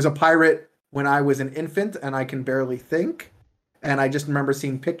 I was a pirate when I was an infant and I can barely think. And I just remember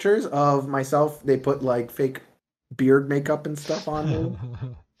seeing pictures of myself. They put like fake beard makeup and stuff on me.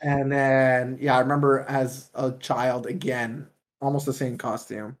 And then, yeah, I remember as a child again, almost the same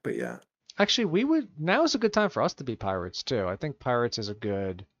costume. But yeah, Actually, now is a good time for us to be pirates too. I think pirates is a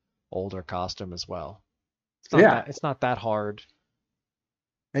good older costume as well. yeah, It's not that hard.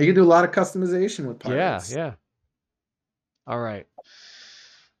 and you can do a lot of customization with Yeah, pirates. yeah. All right.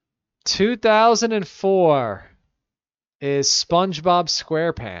 2004 is SpongeBob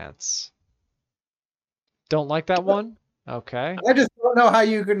SquarePants. Don't like that one? Okay. I just don't know how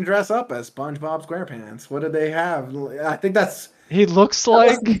you can dress up as SpongeBob SquarePants. What did they have? I think He looks that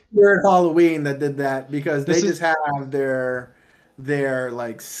must be like Spirit Halloween that did that because they this is just have their like they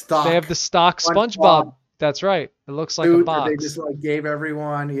have stock the stock SpongeBob SpongeBob. That's right. It looks like a suit that they just box. like gave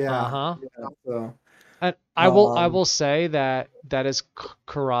everyone. Yeah, Uh-huh. yeah. So, And I um, will say that that is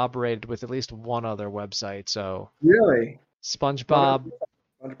corroborated with at least one other website. So really, what else SpongeBob, is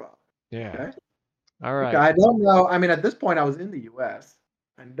SpongeBob? yeah. Okay, All okay. right. I don't know. I mean, at this point, I was in the U.S.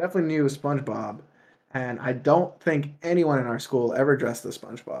 I definitely knew SpongeBob, and I don't think anyone in our school ever dressed as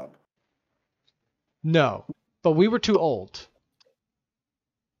SpongeBob. No, but we were too old.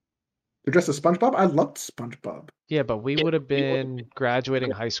 They're dressed as SpongeBob. I loved SpongeBob. Yeah, but we would have been graduating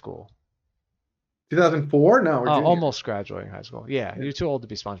high school. 2004? No, we're juniors. Almost graduating high school. Yeah, Yeah. you're too old to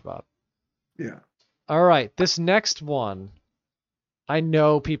be SpongeBob. Yeah. All right, this next one, I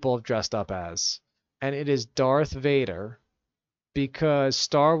know people have dressed up as, and it is Darth Vader because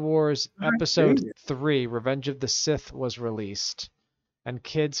Star Wars Episode Genius. 3, Revenge of the Sith, was released, and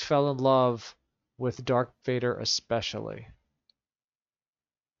kids fell in love with Darth Vader especially.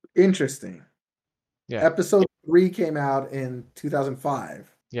 Interesting. Yeah, Episode 3 came out in 2005,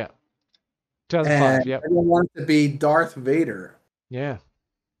 yeah. 2005, and yep. everyone wanted to be Darth Vader. Yeah.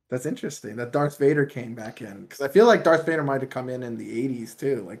 That's interesting that Darth Vader came back in because I feel like Darth Vader might have come in the 80s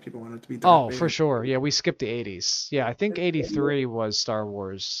too. Like people wanted to be Darth Oh, for Vader. sure. Yeah, we skipped the 80s. Yeah, I think 83 was Star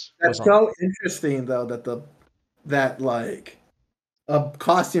Wars was That's on. so interesting though that that like a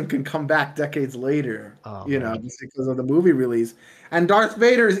costume can come back decades later, Oh you know, man. just because of the movie release. And Darth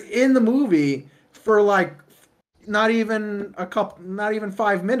Vader's in the movie for like not even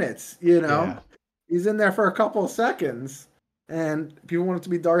 5 minutes, you know. Yeah. He's in there for a couple of seconds, and people want it to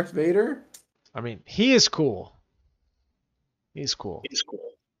be Darth Vader. I mean, he is cool. He's cool.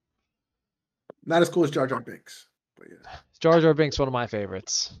 Not as cool as Jar Jar Binks, but Jar Jar Binks one of my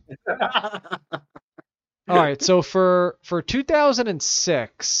favorites. yeah. All right, so for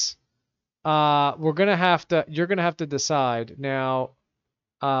 2006, you're gonna have to decide now.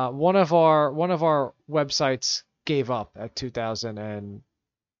 One of our websites gave up at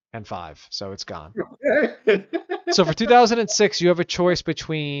 2005, so it's gone. So for 2006, you have a choice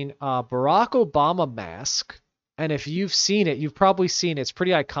between Barack Obama mask, and if you've seen it, you've probably seen it. It's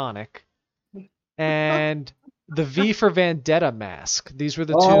pretty iconic, and the V for Vendetta mask. These were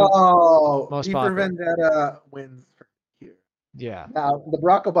the two Oh, most V for popular. Vendetta wins here. Yeah. Now, the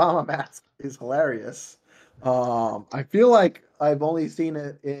Barack Obama mask is hilarious. I feel like I've only seen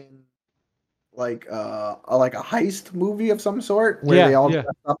it in like a heist movie of some sort where Yeah, yeah. they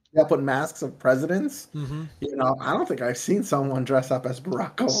all put masks of presidents. Mm-hmm. You know, I don't think I've seen someone dress up as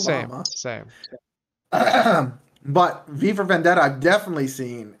Barack Same, Obama. same. But V for Vendetta, I've definitely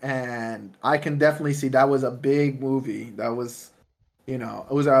seen, and I can definitely see that was a big movie. That was, you know,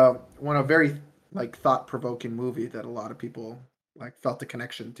 it was a very like thought provoking movie that a lot of people like felt a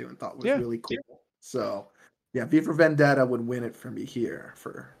connection to and thought was Yeah. really cool. So, yeah, V for Vendetta would win it for me here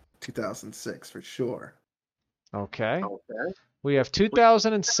for 2006 for sure. Okay. We have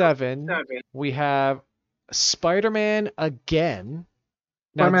 2007. We have Spider-Man again.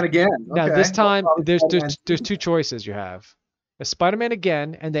 Now, Spider-Man again. now Okay. this time Probably Spider-Man there's 2. two choices you have. A Spider-Man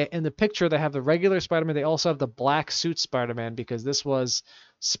again, and they in the picture they have the regular Spider-Man. They also have the black suit Spider-Man because this was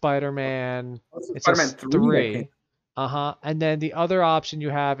Spider-Man. This is It Spider-Man says 3 that came. 3. Uh-huh. And then the other option you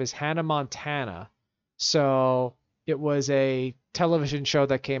have is Hannah Montana. So it was a television show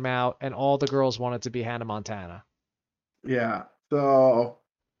that came out, and all the girls wanted to be Hannah Montana. Yeah. So,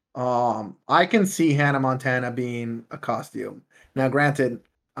 I can see Hannah Montana being a costume. Now, granted,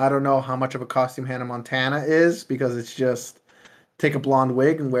 I don't know how much of a costume Hannah Montana is because it's just take a blonde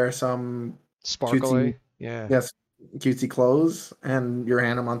wig and wear some cutesy, Sparkly. Yeah. yes, cutesy clothes, and you're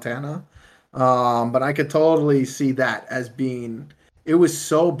Hannah Montana. But I could totally see that as being. It was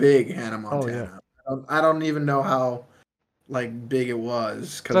so big, Hannah Oh yeah. Montana. I don't even know how like big it was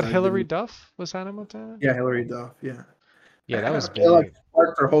Was because that I Hillary didn't. Duff? Was Hannah Montana? Yeah, Hillary Duff. Yeah, Yeah, that was they like big.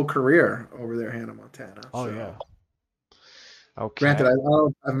 sparked her whole career over there, Hannah Montana. Oh yeah. So, granted, Okay.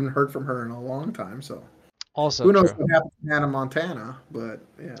 I haven't heard from her in a long time. So, Also who knows true. what happened to Hannah Montana? But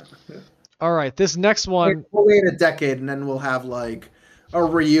yeah, All right, this next one. we'll wait a decade and then we'll have like a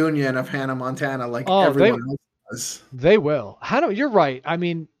reunion of Hannah Montana, like Oh, everyone else does. they will. Hannah, you're right. I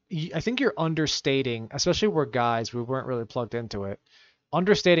mean, I think you're understating, especially we're guys, we weren't really plugged into it.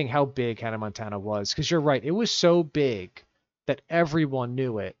 Understating how big Hannah Montana was, because you're right. It was so big that everyone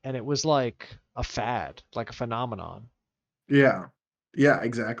knew it, and it was like a fad, like a phenomenon. Yeah, yeah,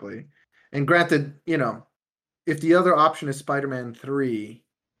 exactly. And granted, if the other option is Spider-Man 3,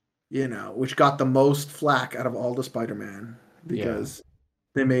 which got the most flack out of all the Spider-Man Yeah. because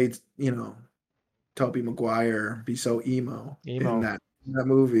they made, Tobey Maguire be so emo in Emo. that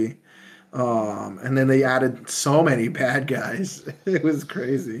movie. And then they added so many bad guys. It was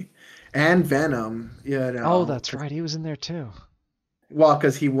crazy. And Venom, Oh, that's right. He was in there too. well,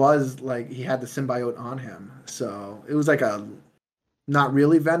 because he was like he had the symbiote on him. So it was like a not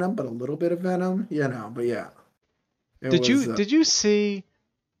really Venom, but a little bit of Venom, but yeah. It Did was you did you see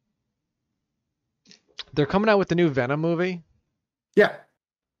they're coming out with the new Venom movie? yeah.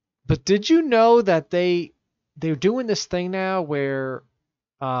 But did you know that they're doing this thing now where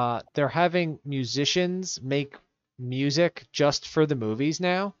they're having musicians make music just for the movies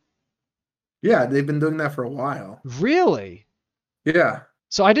now? Yeah, they've been doing that for a while. Really? Yeah.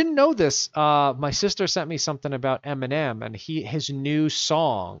 So I didn't know this. My sister sent me something about Eminem, and his new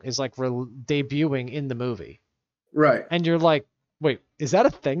song is like debuting in the movie. Right. And you're like, wait, is that a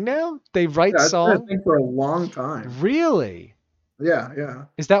thing now? They write Yeah, it's been a song? thing for a long time. Really? Yeah, yeah.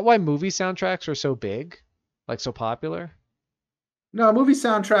 Is that why movie soundtracks are so big? Like so popular? No, movie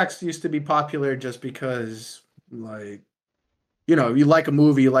soundtracks used to be popular just because, like, you like a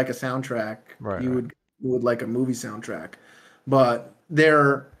movie, you like a soundtrack, Right, you right. would like a movie soundtrack. But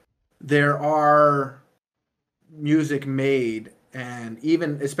there are music made, and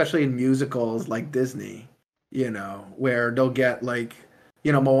even especially in musicals like Disney, where they'll get like,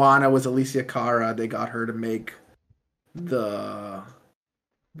 Moana was Alicia Cara. They got her to make the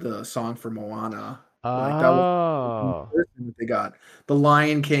the song for Moana. Like that was the Oh. person that they got. The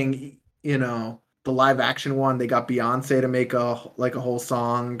Lion King, the live action one, they got Beyonce to make a whole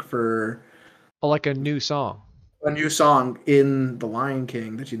song for Oh, like a new song. a new song in The Lion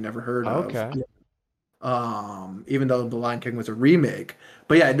King that you'd never heard of. Okay. Even though The Lion King was a remake.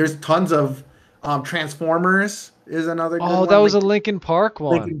 But yeah, there's tons of Transformers is another good Oh, that one. was Like a Linkin Park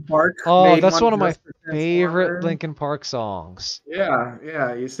one. Linkin Park Oh, made that's one one of my just for favorite Transformers. Linkin Park songs. Yeah,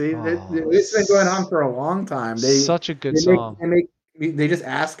 yeah. You see, Oh, it's been going on for a long time. such a good They make song. they make they just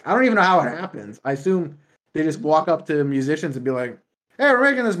ask. I don't even know how it happens. I assume they just walk up to musicians and be like, "Hey, we're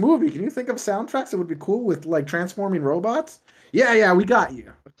making this movie. Can you think of soundtracks that would be cool with like transforming robots?" Yeah, yeah, we got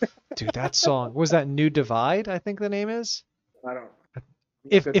you. Dude, that song. Was that New Divide, I think the name is? I don't.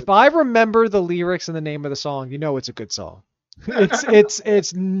 If I remember the lyrics and the name of the song, you know it's a good song. It's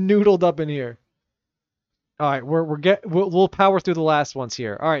noodled up in here. All right, we'll power through the last ones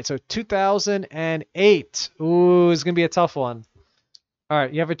here. All right, so 2008. Ooh, it's gonna be a tough one. All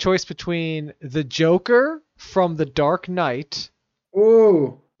right, you have a choice between the Joker from The Dark Knight,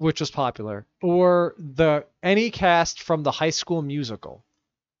 Ooh, which was popular, or the any cast from the High School Musical.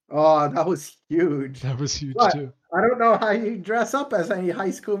 oh, that was huge. That was huge But too. I don't know how you dress up as any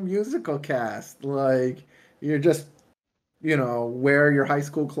High School Musical cast. Like you're just, wear your high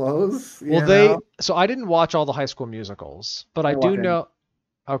school clothes. Well, so I didn't watch all the High School Musicals, but I I do watch any. know.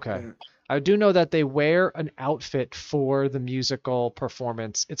 Okay. Yeah. I do know that they wear an outfit for the musical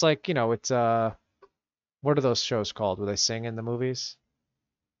performance. It's like, it's what are those shows called where they sing in the movies?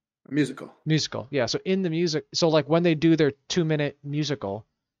 A musical. Musical. Yeah, so in the music, so like when they do their 2-minute musical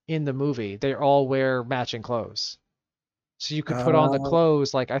in the movie, they all wear matching clothes. So you could put on the Uh,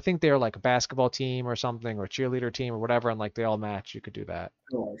 clothes, like I think they're like a basketball team or something or cheerleader team or whatever, and like they all match. You could do that.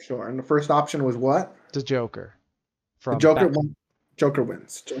 sure, sure. And the first option was what? The Joker The from Joker Bat. won. Joker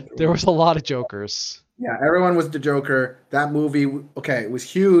wins. Joker There was wins. a lot of Jokers. Yeah, everyone was the Joker. That movie, okay, it was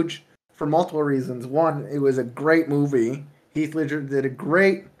huge for multiple reasons. One, it was a great movie. Heath Ledger did a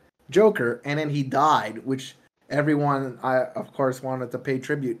great Joker, and then he died, which everyone, I of course wanted to pay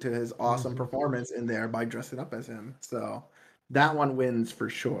tribute to his awesome Mhm. performance in there by dressing up as him. So that one wins for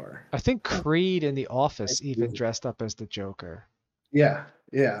sure. I think That's Creed in The nice Office even movie. dressed up as the Joker. Yeah,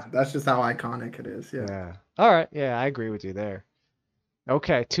 yeah, that's just how iconic it is. Yeah. Yeah. All right. Yeah, I agree with you there.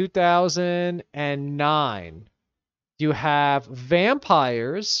 Okay, 2009. You have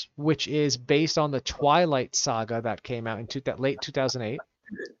Vampires, which is based on the Twilight saga that came out in late 2008.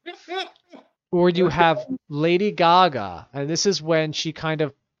 Or you Okay. have Lady Gaga, and this is when she kind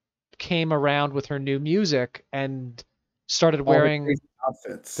of came around with her new music and started All the wearing crazy the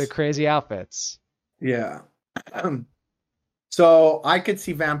outfits. crazy outfits. Yeah. So I could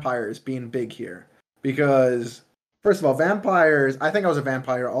see vampires being big here because first of all, vampires, I think I was a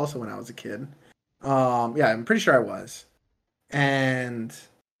vampire also when I was a kid. Yeah, I'm pretty sure I was. And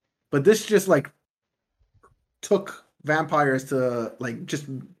but this just like took vampires to like just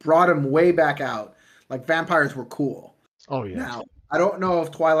brought them way back out. Like vampires were cool. Oh yeah. Now, I don't know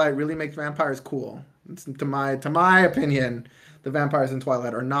if Twilight really makes vampires cool. To my opinion, the vampires in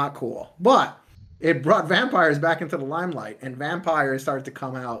Twilight are not cool. But it brought vampires back into the limelight, and vampires started to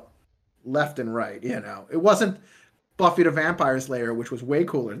come out left and right. It wasn't Buffy the Vampire Slayer, which was way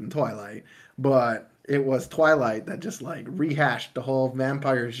cooler than Twilight, but it was Twilight that just like rehashed the whole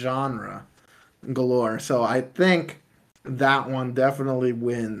vampire genre galore. So I think that one definitely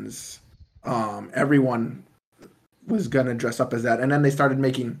wins. Everyone was gonna dress up as that, and then they started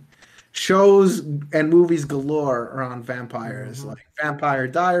making shows and movies galore around vampires. Hmm. Like Vampire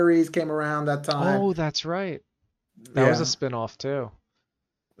Diaries came around that time. Oh, that's right. That was a Yeah, spin-off too.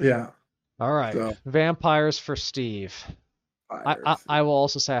 yeah. All right. So Vampires for Steve. I, I fires. I will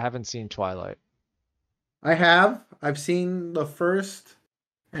also say I haven't seen Twilight. I have. I've seen the first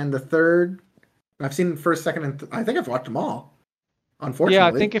and the third. I've seen the first, second, and I think I've watched them all. Yeah, I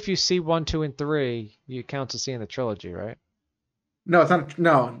Unfortunately, think if you see one, two, and three, you count as seeing the trilogy, right? no, it's not.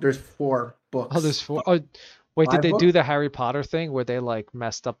 No, there's four Oh, there's books. four. Oh, wait, did Five they do books. the Harry Potter thing where they like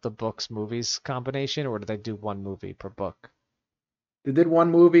messed up the books movies combination, or did they do one movie per book? They did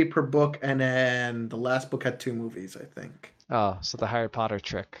one movie per book, and then the last book had two movies, I think. Oh, so the Harry Potter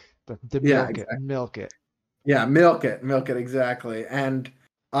trick, the Yeah, milk it, exactly. milk it. Yeah, milk it exactly. And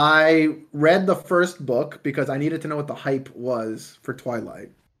I read the first book because I needed to know what the hype was for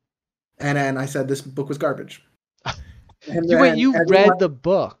Twilight. And then I said this book was garbage. And You wait, then you everyone read the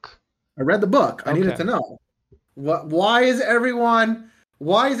book? I read the book. I needed to Okay. know. Why is everyone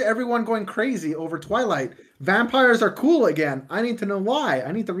going crazy over Twilight? Vampires are cool again. I need to know why.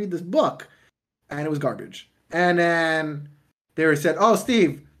 I need to read this book. And it was garbage. And then they said, "Oh,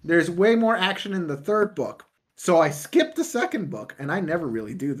 Steve, there's way more action in the third book." So I skipped the second book, and I never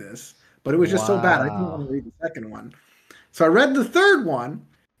really do this, but it was just so bad I didn't want Wow. to read the second one. So I read the third one,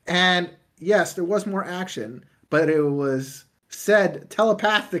 and yes, there was more action, but it was said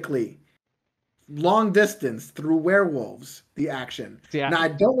telepathically, long distance through werewolves. The action. Yeah, Now I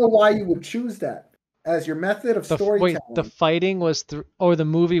don't know why you would choose that as your method of the storytelling. fighting was through, or the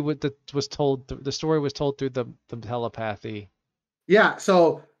movie was told, the story was told through the telepathy. Yeah,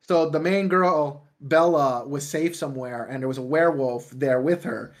 so the main girl Bella was safe somewhere, and there was a werewolf there with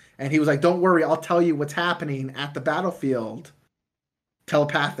her, and he was like, "Don't worry, I'll tell you what's happening at the battlefield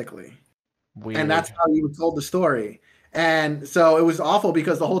telepathically," and that's Weird. how you told the story. And so it was awful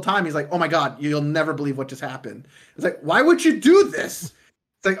because the whole time he's like, "Oh my god, you'll never believe what just happened." It's like, "Why would you do this?"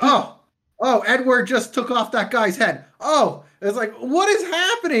 It's like, "Oh, Edward just took off that guy's head." Oh, it's like, what is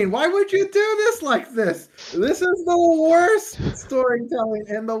happening? Why would you do this like this? This is the worst storytelling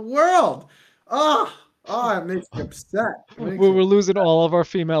in the world. It makes me upset. It makes me We're losing all of our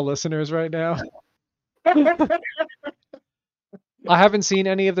female listeners right now. upset. I haven't seen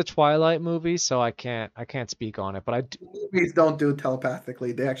any of the Twilight movies, so I can't speak on it. But Movies don't do it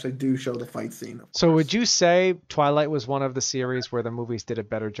telepathically. They actually do show the fight scene, of so would course. you say Twilight was one of the series where the movies did a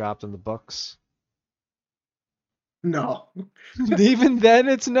better job than the books? No. Even then,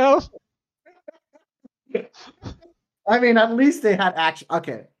 it's no. I mean, at least they had action.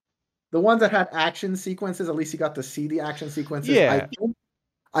 Okay. The ones that had action sequences, at least you got to see the action sequences. I Yeah. think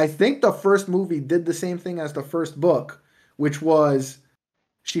I think the first movie did the same thing as the first book, which was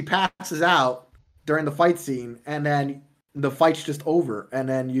she passes out during the fight scene, and then the fight's just over, and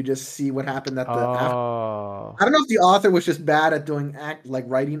then you just see what happened at the after. Oh. I don't know if the author was just bad at doing like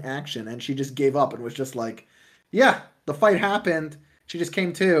writing action, and she just gave up and was just like, "Yeah, the fight happened. She just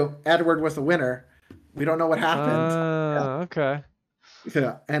came to. Edward was the winner. We don't know what happened." Yeah, Okay.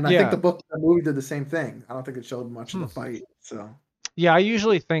 yeah. And I think Yeah. the movie did the same thing. I don't think it showed much of Hmm. the fight. So Yeah, I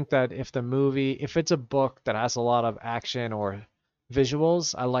usually think that if it's a book that has a lot of action or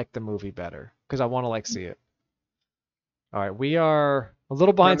visuals, I like the movie better because I want to like see it. All right, we are a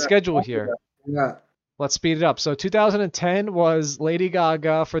little behind schedule here. Yeah. Let's speed it up. So 2010 was Lady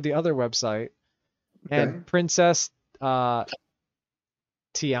Gaga for the other website, Okay. and Princess Tiana.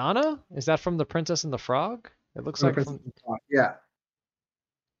 Is that from The Princess and the Frog? It looks like from. Yeah.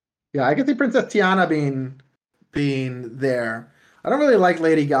 Yeah, I can see Princess Tiana being there. I don't really like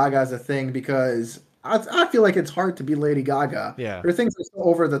Lady Gaga as a thing because I feel like it's hard to be Lady Gaga. Yeah. Her things are so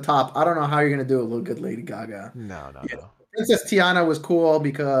over the top. I don't know how you're gonna do a little good Lady Gaga. No, no, Yeah. no. Princess Tiana was cool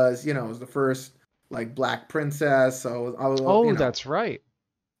because it was the first like black princess. So Oh, that's right.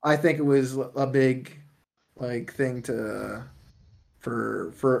 I think it was a big like thing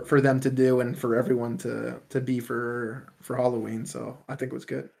for them to do and for everyone to be for Halloween. So I think it was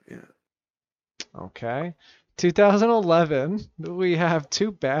good. Yeah. Okay. 2011, we have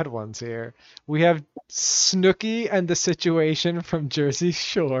two bad ones here. We have Snooki and the Situation from Jersey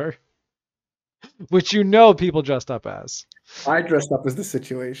Shore, which people dressed up as. I dressed up as the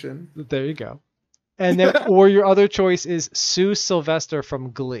Situation. There you go. And then, or your other choice is Sue Sylvester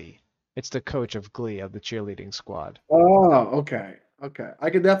from Glee. It's the coach of Glee of the cheerleading squad. Oh, okay. Okay. I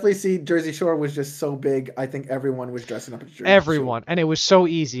could definitely see Jersey Shore was just so big. I think everyone was dressing up as Jersey Everyone. Shore. And it was so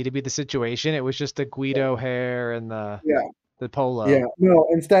easy to be the Situation. It was just the Guido hair and the polo. Yeah. No,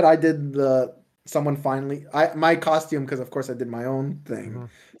 instead I did someone finally my costume because of course I did my own thing. Mm-hmm.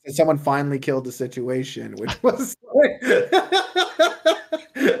 And someone finally killed the Situation, which was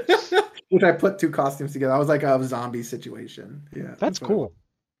which I put two costumes together. I was like a zombie Situation. Yeah. That's cool.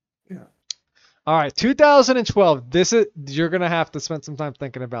 Yeah. All right, 2012. You're gonna have to spend some time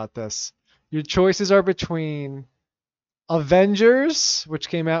thinking about this. Your choices are between Avengers, which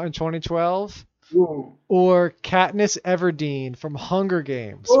came out in 2012, or Katniss Everdeen from Hunger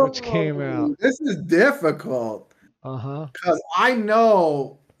Games, which came out. This is difficult. Uh-huh. Because I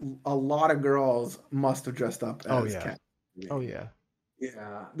know a lot of girls must have dressed up as Katniss. Oh yeah.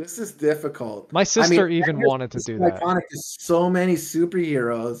 Yeah, this is difficult. My sister even wanted to do that. Iconic to so many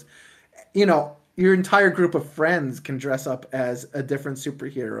superheroes. Your entire group of friends can dress up as a different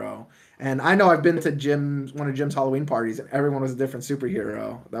superhero. And I know I've been to one of Jim's Halloween parties, and everyone was a different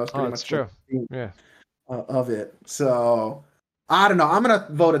superhero. That was pretty much true. Yeah. Of it. So I don't know. I'm gonna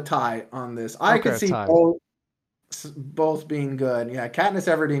vote a tie on this. I could see both being good. Yeah, Katniss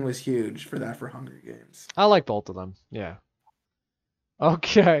Everdeen was huge for Hunger Games. I like both of them. Yeah.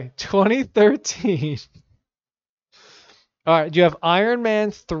 Okay, 2013. All right, you have Iron Man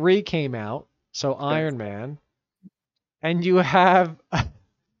 3 came out. So Iron Man. And you have,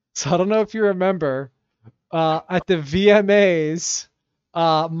 so I don't know if you remember, at the VMAs,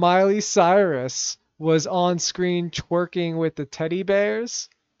 Miley Cyrus was on screen twerking with the teddy bears.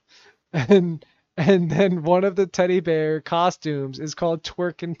 And then one of the teddy bear costumes is called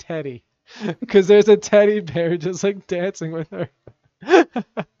Twerkin' Teddy. Because there's a teddy bear just like dancing with her.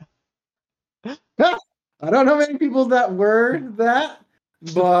 I don't know many people that were that,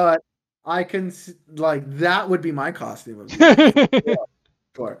 but I can that would be my costume.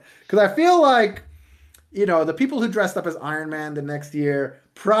 Sure. Because I feel like, the people who dressed up as Iron Man the next year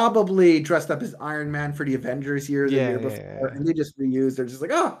probably dressed up as Iron Man for the Avengers the year before, and they just reused. They're just like,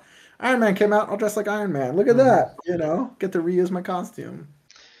 oh, Iron Man came out, I'll dress like Iron Man. Look at that, get to reuse my costume.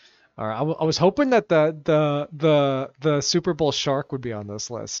 All right, I was hoping that the Super Bowl shark would be on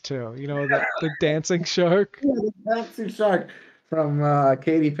this list too. The dancing shark. Yeah, the dancing shark from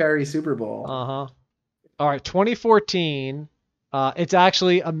Katy Perry Super Bowl. Uh-huh. All right, 2014. It's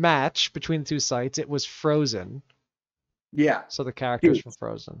actually a match between the two sites. It was Frozen. Yeah. So the characters from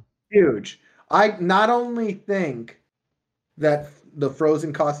Frozen. Huge. I not only think that the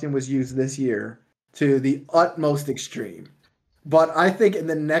Frozen costume was used this year to the utmost extreme, but I think in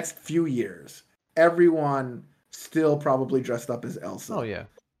the next few years, everyone still probably dressed up as Elsa. Oh, yeah.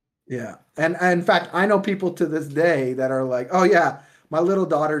 Yeah. And in fact, I know people to this day that are like, oh, yeah, my little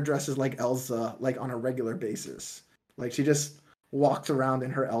daughter dresses like Elsa, like on a regular basis. Like she just walks around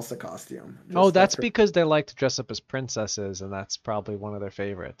in her Elsa costume. That's because they like to dress up as princesses, and that's probably one of their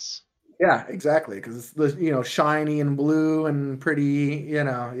favorites. Yeah, exactly. Because it's, shiny and blue and pretty,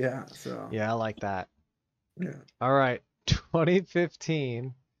 yeah. So. Yeah, I like that. Yeah. All right.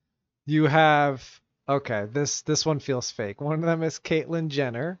 2015, you have this one feels fake. One of them is Caitlyn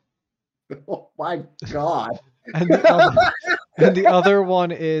Jenner. Oh my god! and the other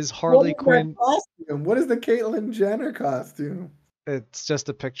one is Harley Quinn. Costume? What is the Caitlyn Jenner costume? It's just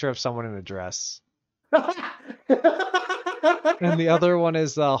a picture of someone in a dress. And the other one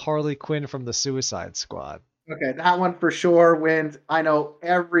is Harley Quinn from the Suicide Squad. Okay, that one for sure wins. I know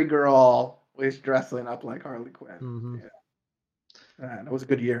every girl was dressing up like Harley Quinn. Mm-hmm. Yeah. That was a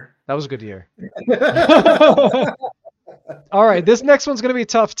good year. That was a good year. All right, this next one's gonna be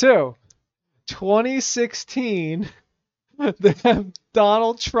tough too. 2016, they have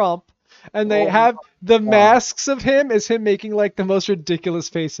Donald Trump, and they Oh have the my masks of him as him making like the most ridiculous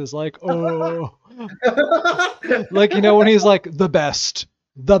faces, like oh, God. like when he's like the Yes.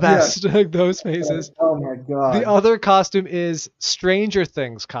 best, like those faces. Oh my The God. other costume is Stranger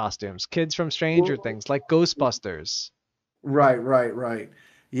Things costumes, kids from Stranger Things, like Ghostbusters. Right.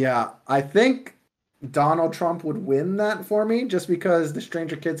 Yeah, I think Donald Trump would win that for me just because the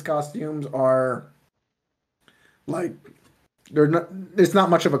Stranger Kids costumes are like they're not it's not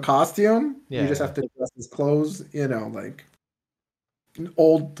much of a costume. You Yeah, just yeah, have to dress as clothes, like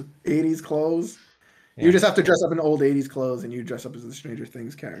old 80s clothes. You yeah. just have to dress up in old 80s clothes and you dress up as the Stranger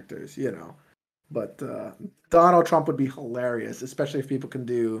Things characters. But Donald Trump would be hilarious, especially if people can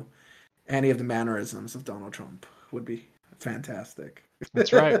do any of the mannerisms of Donald Trump would be fantastic.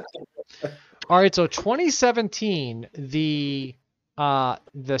 That's right. All right, so 2017, the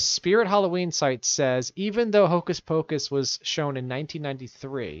Spirit Halloween site says even though Hocus Pocus was shown in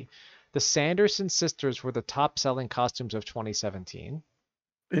 1993, the Sanderson sisters were the top-selling costumes of 2017.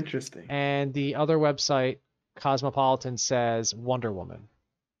 Interesting. And the other website, Cosmopolitan, says Wonder Woman,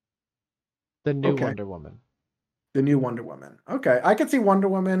 the new Okay. Wonder Woman. The new Wonder Woman. Okay. I could see Wonder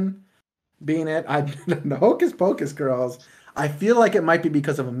Woman being it. The Hocus Pocus girls, I feel like it might be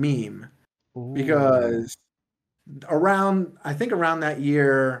because of a meme. Ooh, Because I think around that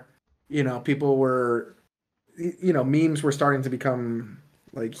year, people were, memes were starting to become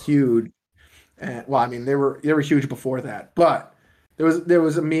like huge. And well, I mean, they were huge before that, but there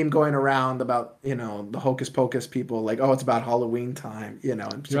was a meme going around about the Hocus Pocus people like, oh, it's about Halloween time,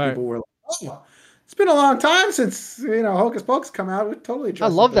 and so right. people were like, oh, it's been a long time since Hocus Pocus come out. We totally I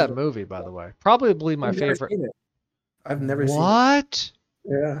dress up love as that the. movie, by the way. Probably my I've never favorite. seen it. I've never seen it. What?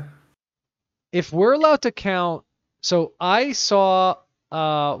 Yeah. If we're allowed to count, so I saw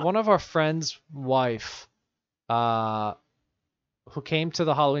one of our friends' wife uh who came to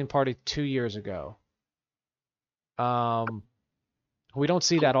the Halloween party 2 years ago. Um, we don't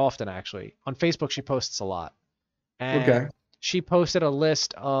see that often actually. On Facebook, she posts a lot, Okay. and she posted a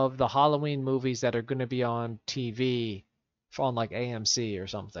list of the Halloween movies that are going to be on TV on like AMC or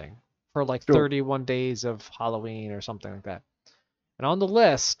something for like Sure. 31 days of Halloween or something like that. And on the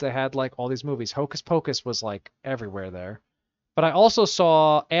list, they had like all these movies. Hocus Pocus was like everywhere there. But I also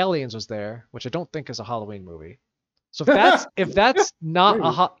saw Aliens was there, which I don't think is a Halloween movie. So Maybe. if that's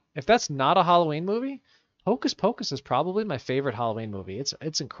not a Halloween movie, Hocus Pocus is probably my favorite Halloween movie.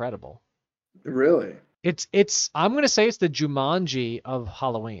 It's incredible. Really? It's I'm gonna say it's the Jumanji of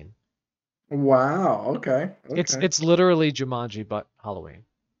Halloween. Wow. Okay. Okay. It's literally Jumanji but Halloween.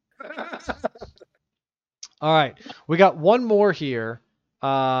 All right, we got one more here.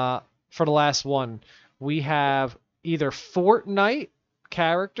 For the last one, we have either Fortnite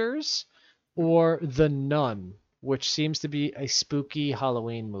characters or The Nun, which seems to be a spooky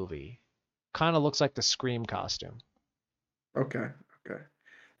Halloween movie. Kind of looks like the Scream costume. Okay. Okay.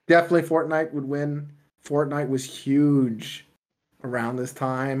 Definitely Fortnite would win. Fortnite was huge around this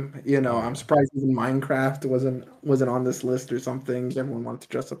time. Oh I'm yeah. surprised even Minecraft wasn't on this list or something. Everyone wanted to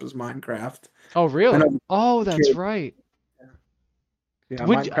dress up as Minecraft. Oh I really? know Oh, the that's kid. right. Yeah,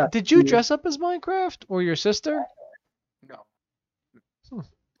 Would Minecraft. did you dress up as Minecraft or your sister? No, Hmm.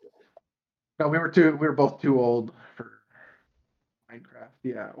 no, we were both too old for Minecraft.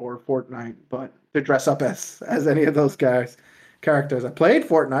 Yeah, or Fortnite, but to dress up as any of those guys characters. I played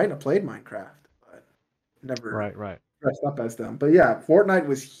Fortnite. I played Minecraft, but never Right, right. dressed up as them. But yeah, Fortnite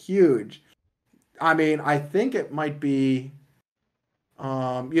was huge. I mean, I think it might be,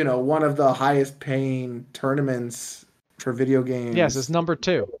 one of the highest paying tournaments for video Yes, it's games. number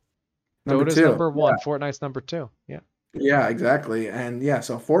two. Number Dota's two. number Yeah. one. Fortnite's number two. Yeah. Yeah, exactly. And yeah,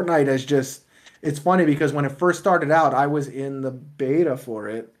 so Fortnite is just, it's funny because when it first started out, I was in the beta for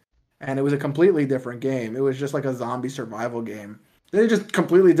it, and it was a completely different game. It was just like a zombie survival game. They just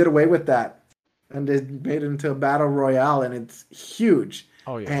completely did away with that and they made it into a battle royale, and it's huge.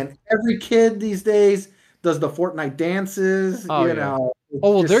 Oh yeah. And every kid these days does the Fortnite dances, Oh yeah. Oh it's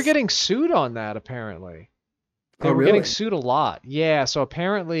well, they're just, getting sued on that apparently. They oh, were getting really? sued a lot. Yeah, so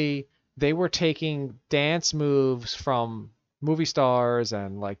apparently they were taking dance moves from movie stars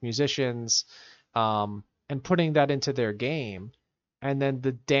and like musicians, and putting that into their game. And then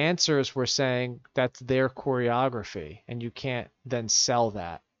the dancers were saying that's their choreography and you can't then sell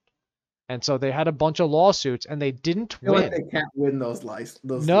that. And so they had a bunch of lawsuits and they didn't I feel like win. they can't win those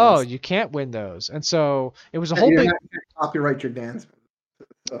No, lawsuits. you can't win those. And so it was a whole You big, can't copyright your dance.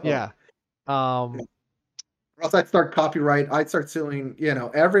 So, yeah. Um, or else I'd start suing,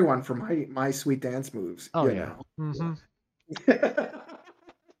 everyone for my sweet dance moves, oh yeah. Hmm.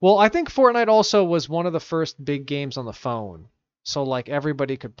 Well, I think Fortnite also was one of the first big games on the phone. So like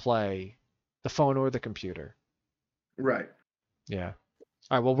everybody could play the phone or the computer. Right. Yeah.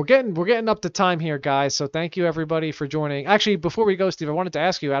 All right, well we're getting up to time here, guys. So thank you everybody for joining. Actually, before we go, Steve, I wanted to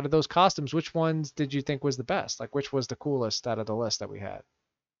ask you, out of those costumes, which ones did you think was the best? Like which was the coolest out of the list that we had?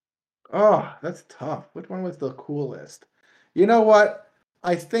 Oh, that's tough. Which one was the coolest? You know what?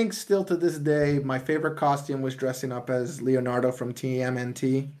 I think still to this day, my favorite costume was dressing up as Leonardo from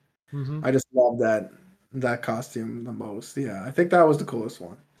TMNT. Mm-hmm. I just love that costume the most. Yeah, I think that was the coolest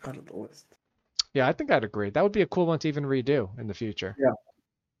one out of the list. Yeah, I think I'd agree. That would be a cool one to even redo in the future. Yeah.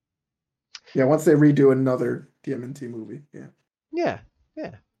 Yeah, once they redo another TMNT movie. Yeah. Yeah.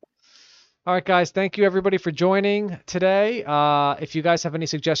 Yeah. All right, guys. Thank you everybody for joining today. If you guys have any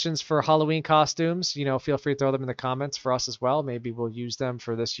suggestions for Halloween costumes, feel free to throw them in the comments for us as well. Maybe we'll use them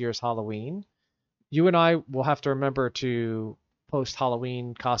for this year's Halloween. You and I will have to remember to post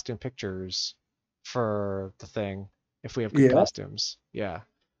Halloween costume pictures for the thing if we have good Yeah. costumes. Yeah.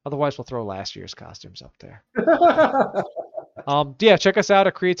 Otherwise, we'll throw last year's costumes up there. Yeah, check us out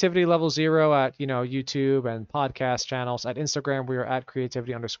at Creativity Level Zero at YouTube and podcast channels. At Instagram, we are at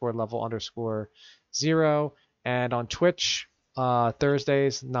creativity_level_0, and on Twitch,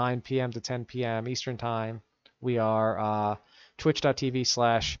 Thursdays 9 p.m. to 10 p.m. Eastern Time, we are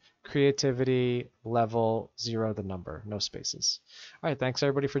twitch.tv/creativity level 0, the number, no spaces. All right, thanks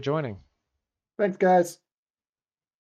everybody for joining. Thanks, guys.